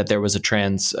fascinating that there was a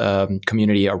trans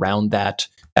community around that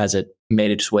as it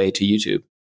made its way to YouTube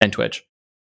and Twitch.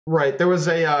 Right. There was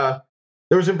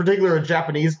in particular a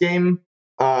Japanese game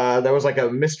that was like a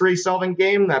mystery solving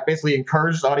game that basically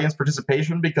encouraged audience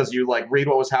participation because you like read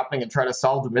what was happening and try to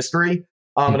solve the mystery.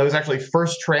 And it was actually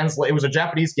it was a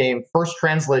Japanese game first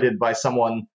translated by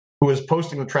someone who was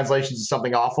posting the translations of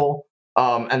Something Awful.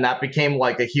 And that became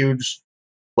like a huge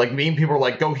like meme. People were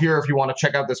like, go here if you want to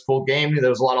check out this full game. There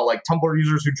was a lot of like Tumblr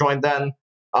users who joined then.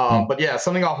 But yeah,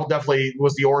 Something Awful definitely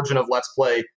was the origin of Let's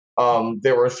Play.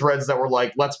 There were threads that were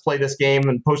like, let's play this game,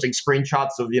 and posting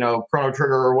screenshots of, you know, Chrono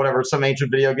Trigger or whatever, some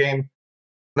ancient video game.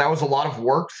 That was a lot of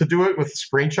work to do it with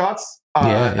screenshots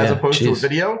as opposed to a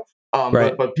video.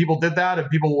 Right. But people did that, and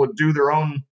people would do their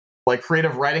own like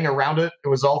creative writing around it. It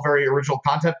was all very original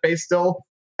content based still,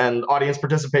 and audience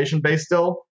participation based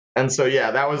still. And so,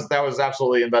 yeah, that was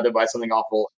absolutely invented by Something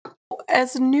Awful.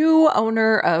 As new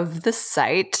owner of the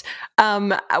site,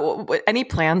 any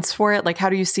plans for it? Like, how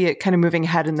do you see it kind of moving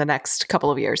ahead in the next couple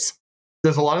of years?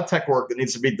 There's a lot of tech work that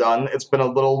needs to be done. It's been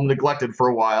a little neglected for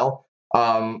a while.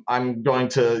 I'm going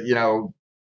to, you know,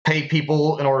 pay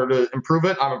people in order to improve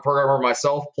it. I'm a programmer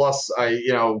myself. Plus, I,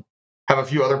 you know, have a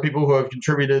few other people who have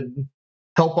contributed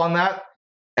help on that.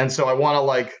 And so I want to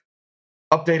like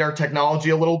update our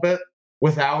technology a little bit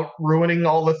without ruining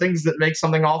all the things that make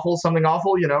Something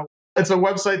Awful, you know. It's a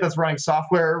website that's running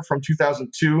software from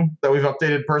 2002 that we've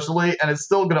updated personally, and it's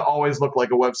still going to always look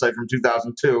like a website from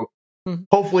 2002.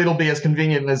 Hopefully it'll be as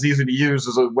convenient and as easy to use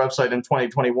as a website in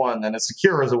 2021 and as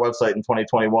secure as a website in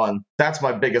 2021. That's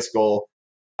my biggest goal.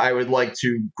 I would like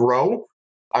to grow.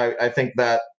 I think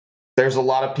that there's a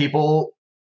lot of people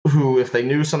who, if they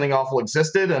knew Something Awful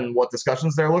existed and what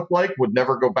discussions there looked like, would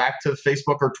never go back to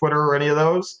Facebook or Twitter or any of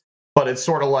those. But it's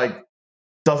sort of like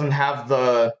doesn't have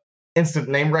the instant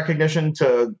name recognition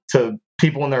to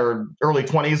people in their early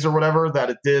 20s or whatever that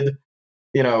it did,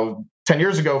 you know, 10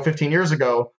 years ago, 15 years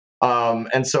ago.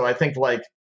 And so I think like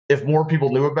if more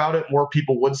people knew about it, more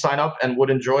people would sign up and would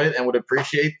enjoy it and would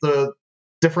appreciate the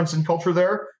difference in culture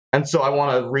there. And so I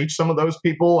want to reach some of those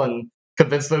people and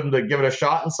convince them to give it a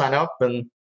shot and sign up. And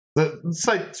the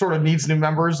site sort of needs new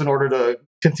members in order to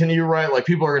continue, right? Like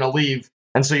people are going to leave.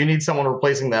 And so you need someone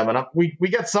replacing them. And we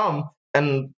get some,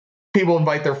 and people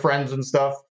invite their friends and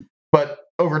stuff. But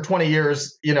over 20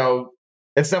 years,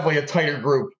 it's definitely a tighter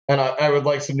group. And I would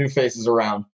like some new faces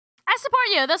around. I support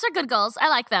you. Those are good goals. I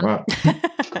like them.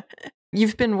 Right.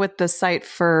 You've been with the site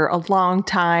for a long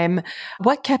time.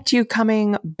 What kept you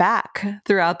coming back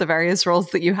throughout the various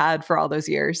roles that you had for all those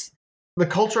years? The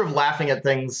culture of laughing at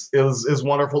things is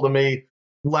wonderful to me.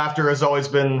 Laughter has always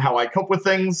been how I cope with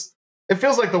things. It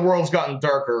feels like the world's gotten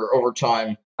darker over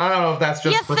time. I don't know if that's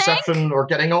just perception or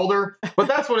getting older, but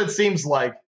that's what it seems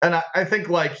like. And I think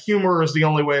like humor is the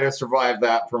only way to survive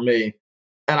that for me.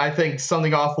 And I think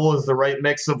Something Awful is the right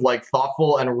mix of like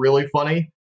thoughtful and really funny.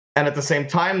 And at the same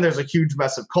time, there's a huge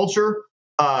mess of culture.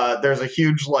 There's a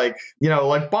huge like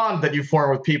bond that you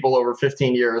form with people over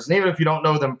 15 years. And even if you don't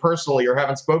know them personally or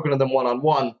haven't spoken to them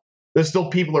one-on-one, there's still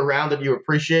people around that you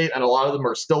appreciate. And a lot of them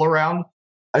are still around.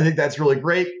 I think that's really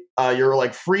great. You're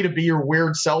like free to be your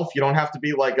weird self. You don't have to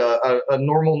be like a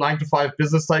normal 9-to-5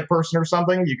 business type person or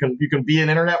something. You can be an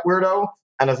internet weirdo.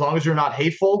 And as long as you're not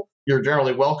hateful, you're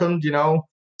generally welcomed,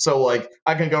 So like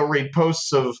I can go read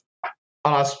posts of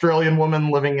an Australian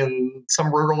woman living in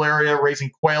some rural area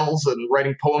raising quails and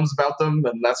writing poems about them.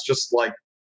 And that's just like,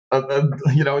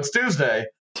 it's Tuesday.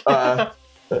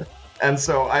 And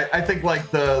so I think like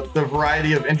the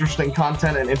variety of interesting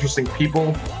content and interesting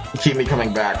people keep me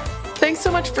coming back. Thanks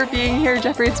so much for being here,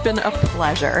 Jeffrey. It's been a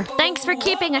pleasure. Thanks for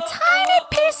keeping a tiny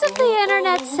piece of the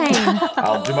internet sane.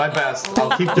 I'll do my best.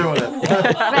 I'll keep doing it.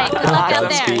 Right. Good luck out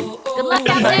there. Good luck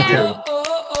out there. Thank you.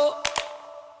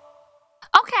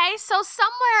 Okay, so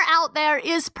somewhere out there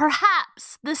is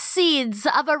perhaps the seeds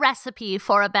of a recipe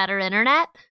for a better internet.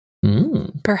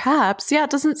 Perhaps. Yeah, it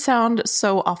doesn't sound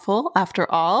so awful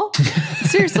after all.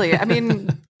 Seriously, I mean,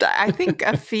 I think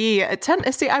a fee,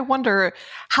 I wonder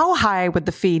how high would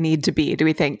the fee need to be, do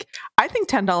we think? I think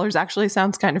 $10 actually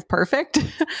sounds kind of perfect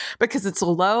because it's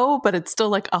low, but it's still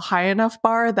like a high enough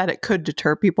bar that it could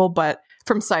deter people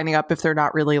from signing up if they're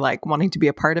not really like wanting to be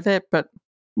a part of it. But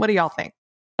what do y'all think?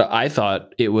 I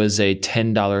thought it was a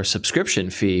 $10 subscription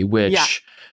fee, which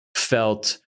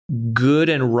felt good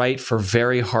and right for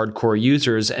very hardcore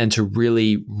users and to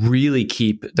really, really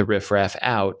keep the riffraff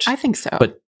out. I think so.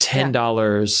 But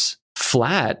 $10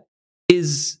 flat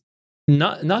is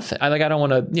not nothing. I don't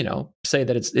want to, say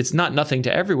that it's not nothing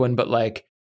to everyone, but like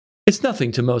it's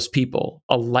nothing to most people.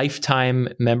 A lifetime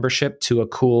membership to a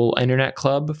cool internet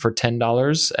club for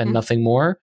 $10 and nothing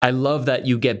more. I love that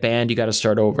you get banned, you got to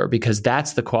start over, because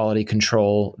that's the quality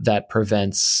control that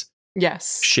prevents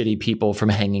shitty people from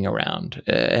hanging around.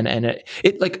 And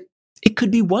it could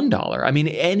be $1. I mean,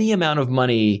 any amount of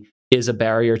money is a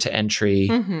barrier to entry.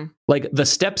 Mm-hmm. Like the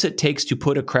steps it takes to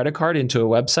put a credit card into a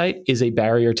website is a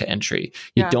barrier to entry.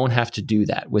 You don't have to do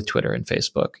that with Twitter and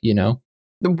Facebook,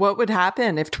 What would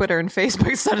happen if Twitter and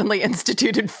Facebook suddenly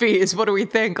instituted fees? What do we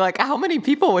think? Like, how many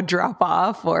people would drop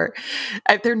off? Or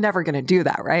they're never going to do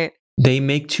that, right? They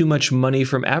make too much money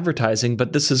from advertising.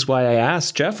 But this is why I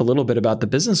asked Jeff a little bit about the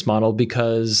business model,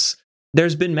 because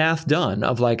there's been math done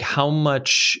of like how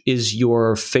much is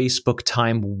your Facebook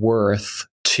time worth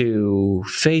to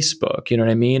Facebook? You know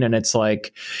what I mean? And it's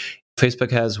like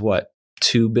Facebook has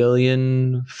 2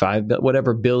 billion, 5 billion,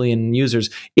 whatever billion users.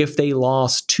 If they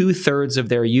lost 2/3 of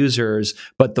their users,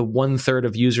 but the 1/3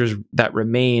 of users that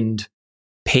remained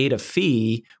paid a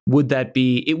fee,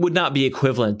 it would not be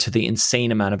equivalent to the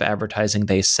insane amount of advertising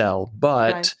they sell,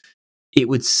 but it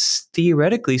would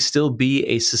theoretically still be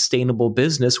a sustainable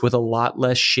business with a lot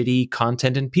less shitty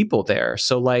content and people there.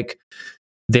 So like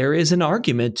there is an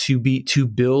argument to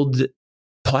build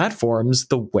platforms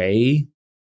the way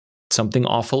Something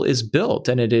Awful is built,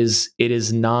 and it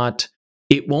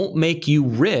won't make you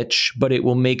rich, but it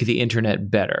will make the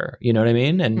internet better. You know what I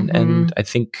mean? And I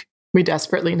think we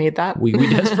desperately need that. We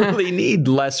desperately need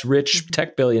less rich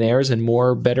tech billionaires and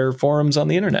more better forums on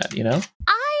the internet,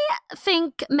 I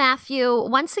think, Matthew,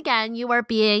 once again, you are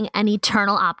being an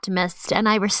eternal optimist, and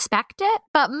I respect it.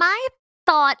 But my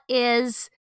thought is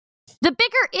the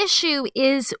bigger issue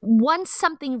is once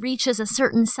something reaches a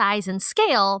certain size and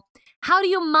scale, how do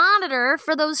you monitor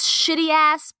for those shitty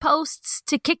ass posts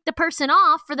to kick the person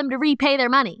off for them to repay their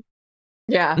money?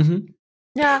 Yeah. Mm-hmm.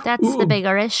 Yeah. That's the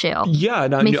bigger issue. Yeah,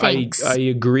 no, I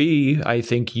agree. I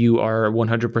think you are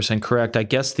 100% correct. I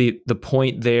guess the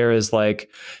point there is like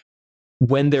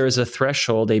when there is a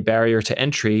threshold, a barrier to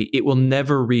entry, it will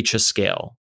never reach a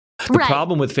scale. The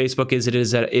problem with Facebook is it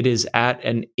is at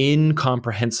an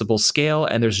incomprehensible scale,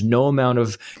 and there's no amount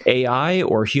of AI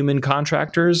or human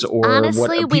contractors or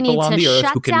Honestly, we need people on to the earth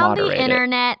shut who can down moderate the it.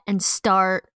 internet and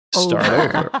start Start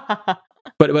over. over.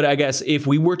 But I guess if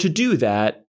we were to do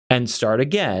that and start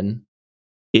again,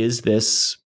 is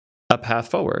this a path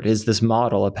forward? Is this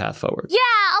model a path forward? Yeah,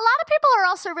 a lot of people are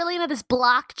also really into this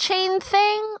blockchain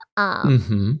thing.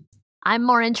 Mm-hmm. I'm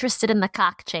more interested in the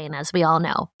cockchain, as we all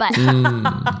know. But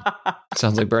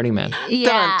Sounds like Burning Man.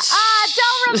 yeah,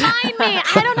 don't remind me.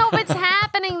 I don't know what's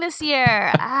happening this year.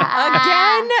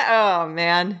 Again? Oh,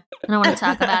 man. I don't want to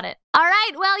talk about it. All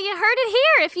right, well, you heard it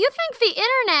here. If you think the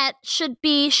internet should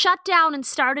be shut down and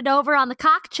started over on the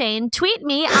cockchain, tweet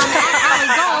me on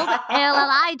that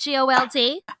Allie Gold,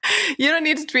 ALLIGOLD. You don't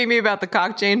need to tweet me about the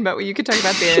cockchain, but you could talk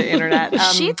about the internet.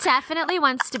 She definitely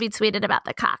wants to be tweeted about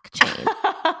the cockchain.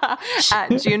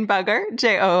 At Junebugger,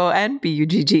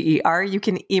 JOONBUGGER. You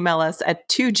can email us at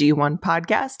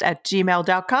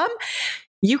 2G1podcast@gmail.com.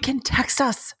 You can text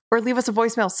us or leave us a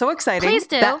voicemail. So exciting. Please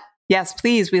do. Yes,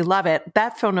 please. We love it.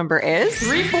 That phone number is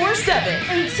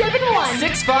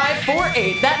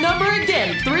 347-871-6548. That number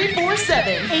again,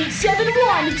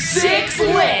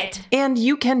 347-871-6LIT. And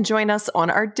you can join us on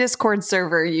our Discord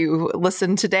server. You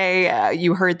listened today.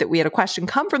 You heard that we had a question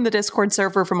come from the Discord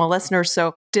server from a listener.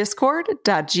 So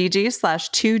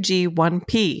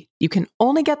discord.gg/2G1P. You can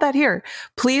only get that here.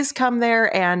 Please come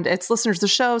there, and it's listeners of the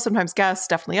show, sometimes guests,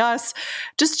 definitely us,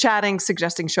 just chatting,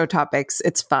 suggesting show topics.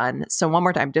 It's fun. So one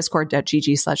more time,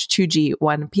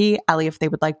 discord.gg/2G1P. Allie, if they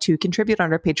would like to contribute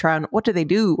on our Patreon, what do they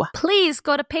do? Please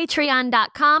go to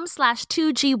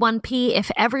patreon.com/2G1P.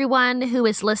 If everyone who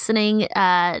is listening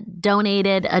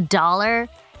donated $1,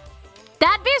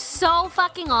 that'd be so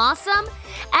fucking awesome.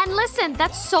 And listen,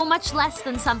 that's so much less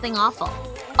than something awful.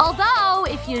 Although,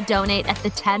 if you donate at the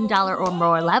 $10 or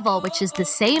more level, which is the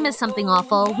same as something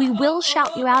awful, we will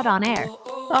shout you out on air.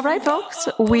 All right, folks.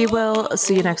 We will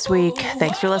see you next week.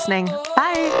 Thanks for listening.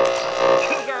 Bye.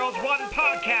 Two Girls, One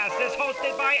Podcast is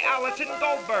hosted by Allison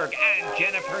Goldberg and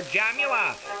Jennifer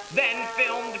Jamula. Then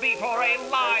filmed before a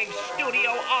live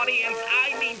studio audience.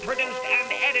 Produced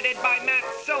and edited by Matt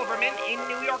Silverman in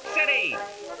New York City.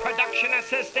 Production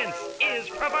assistance is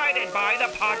provided by the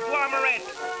Podglomerate.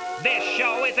 This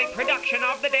show is a production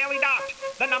of The Daily Dot,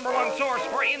 the #1 source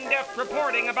for in-depth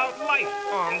reporting about life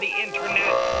on the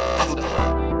internet.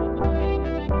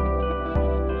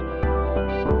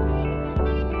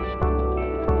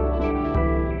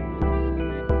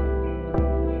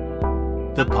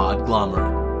 The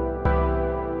Podglomerate.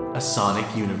 A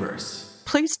sonic universe.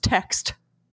 Please text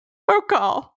or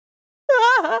call.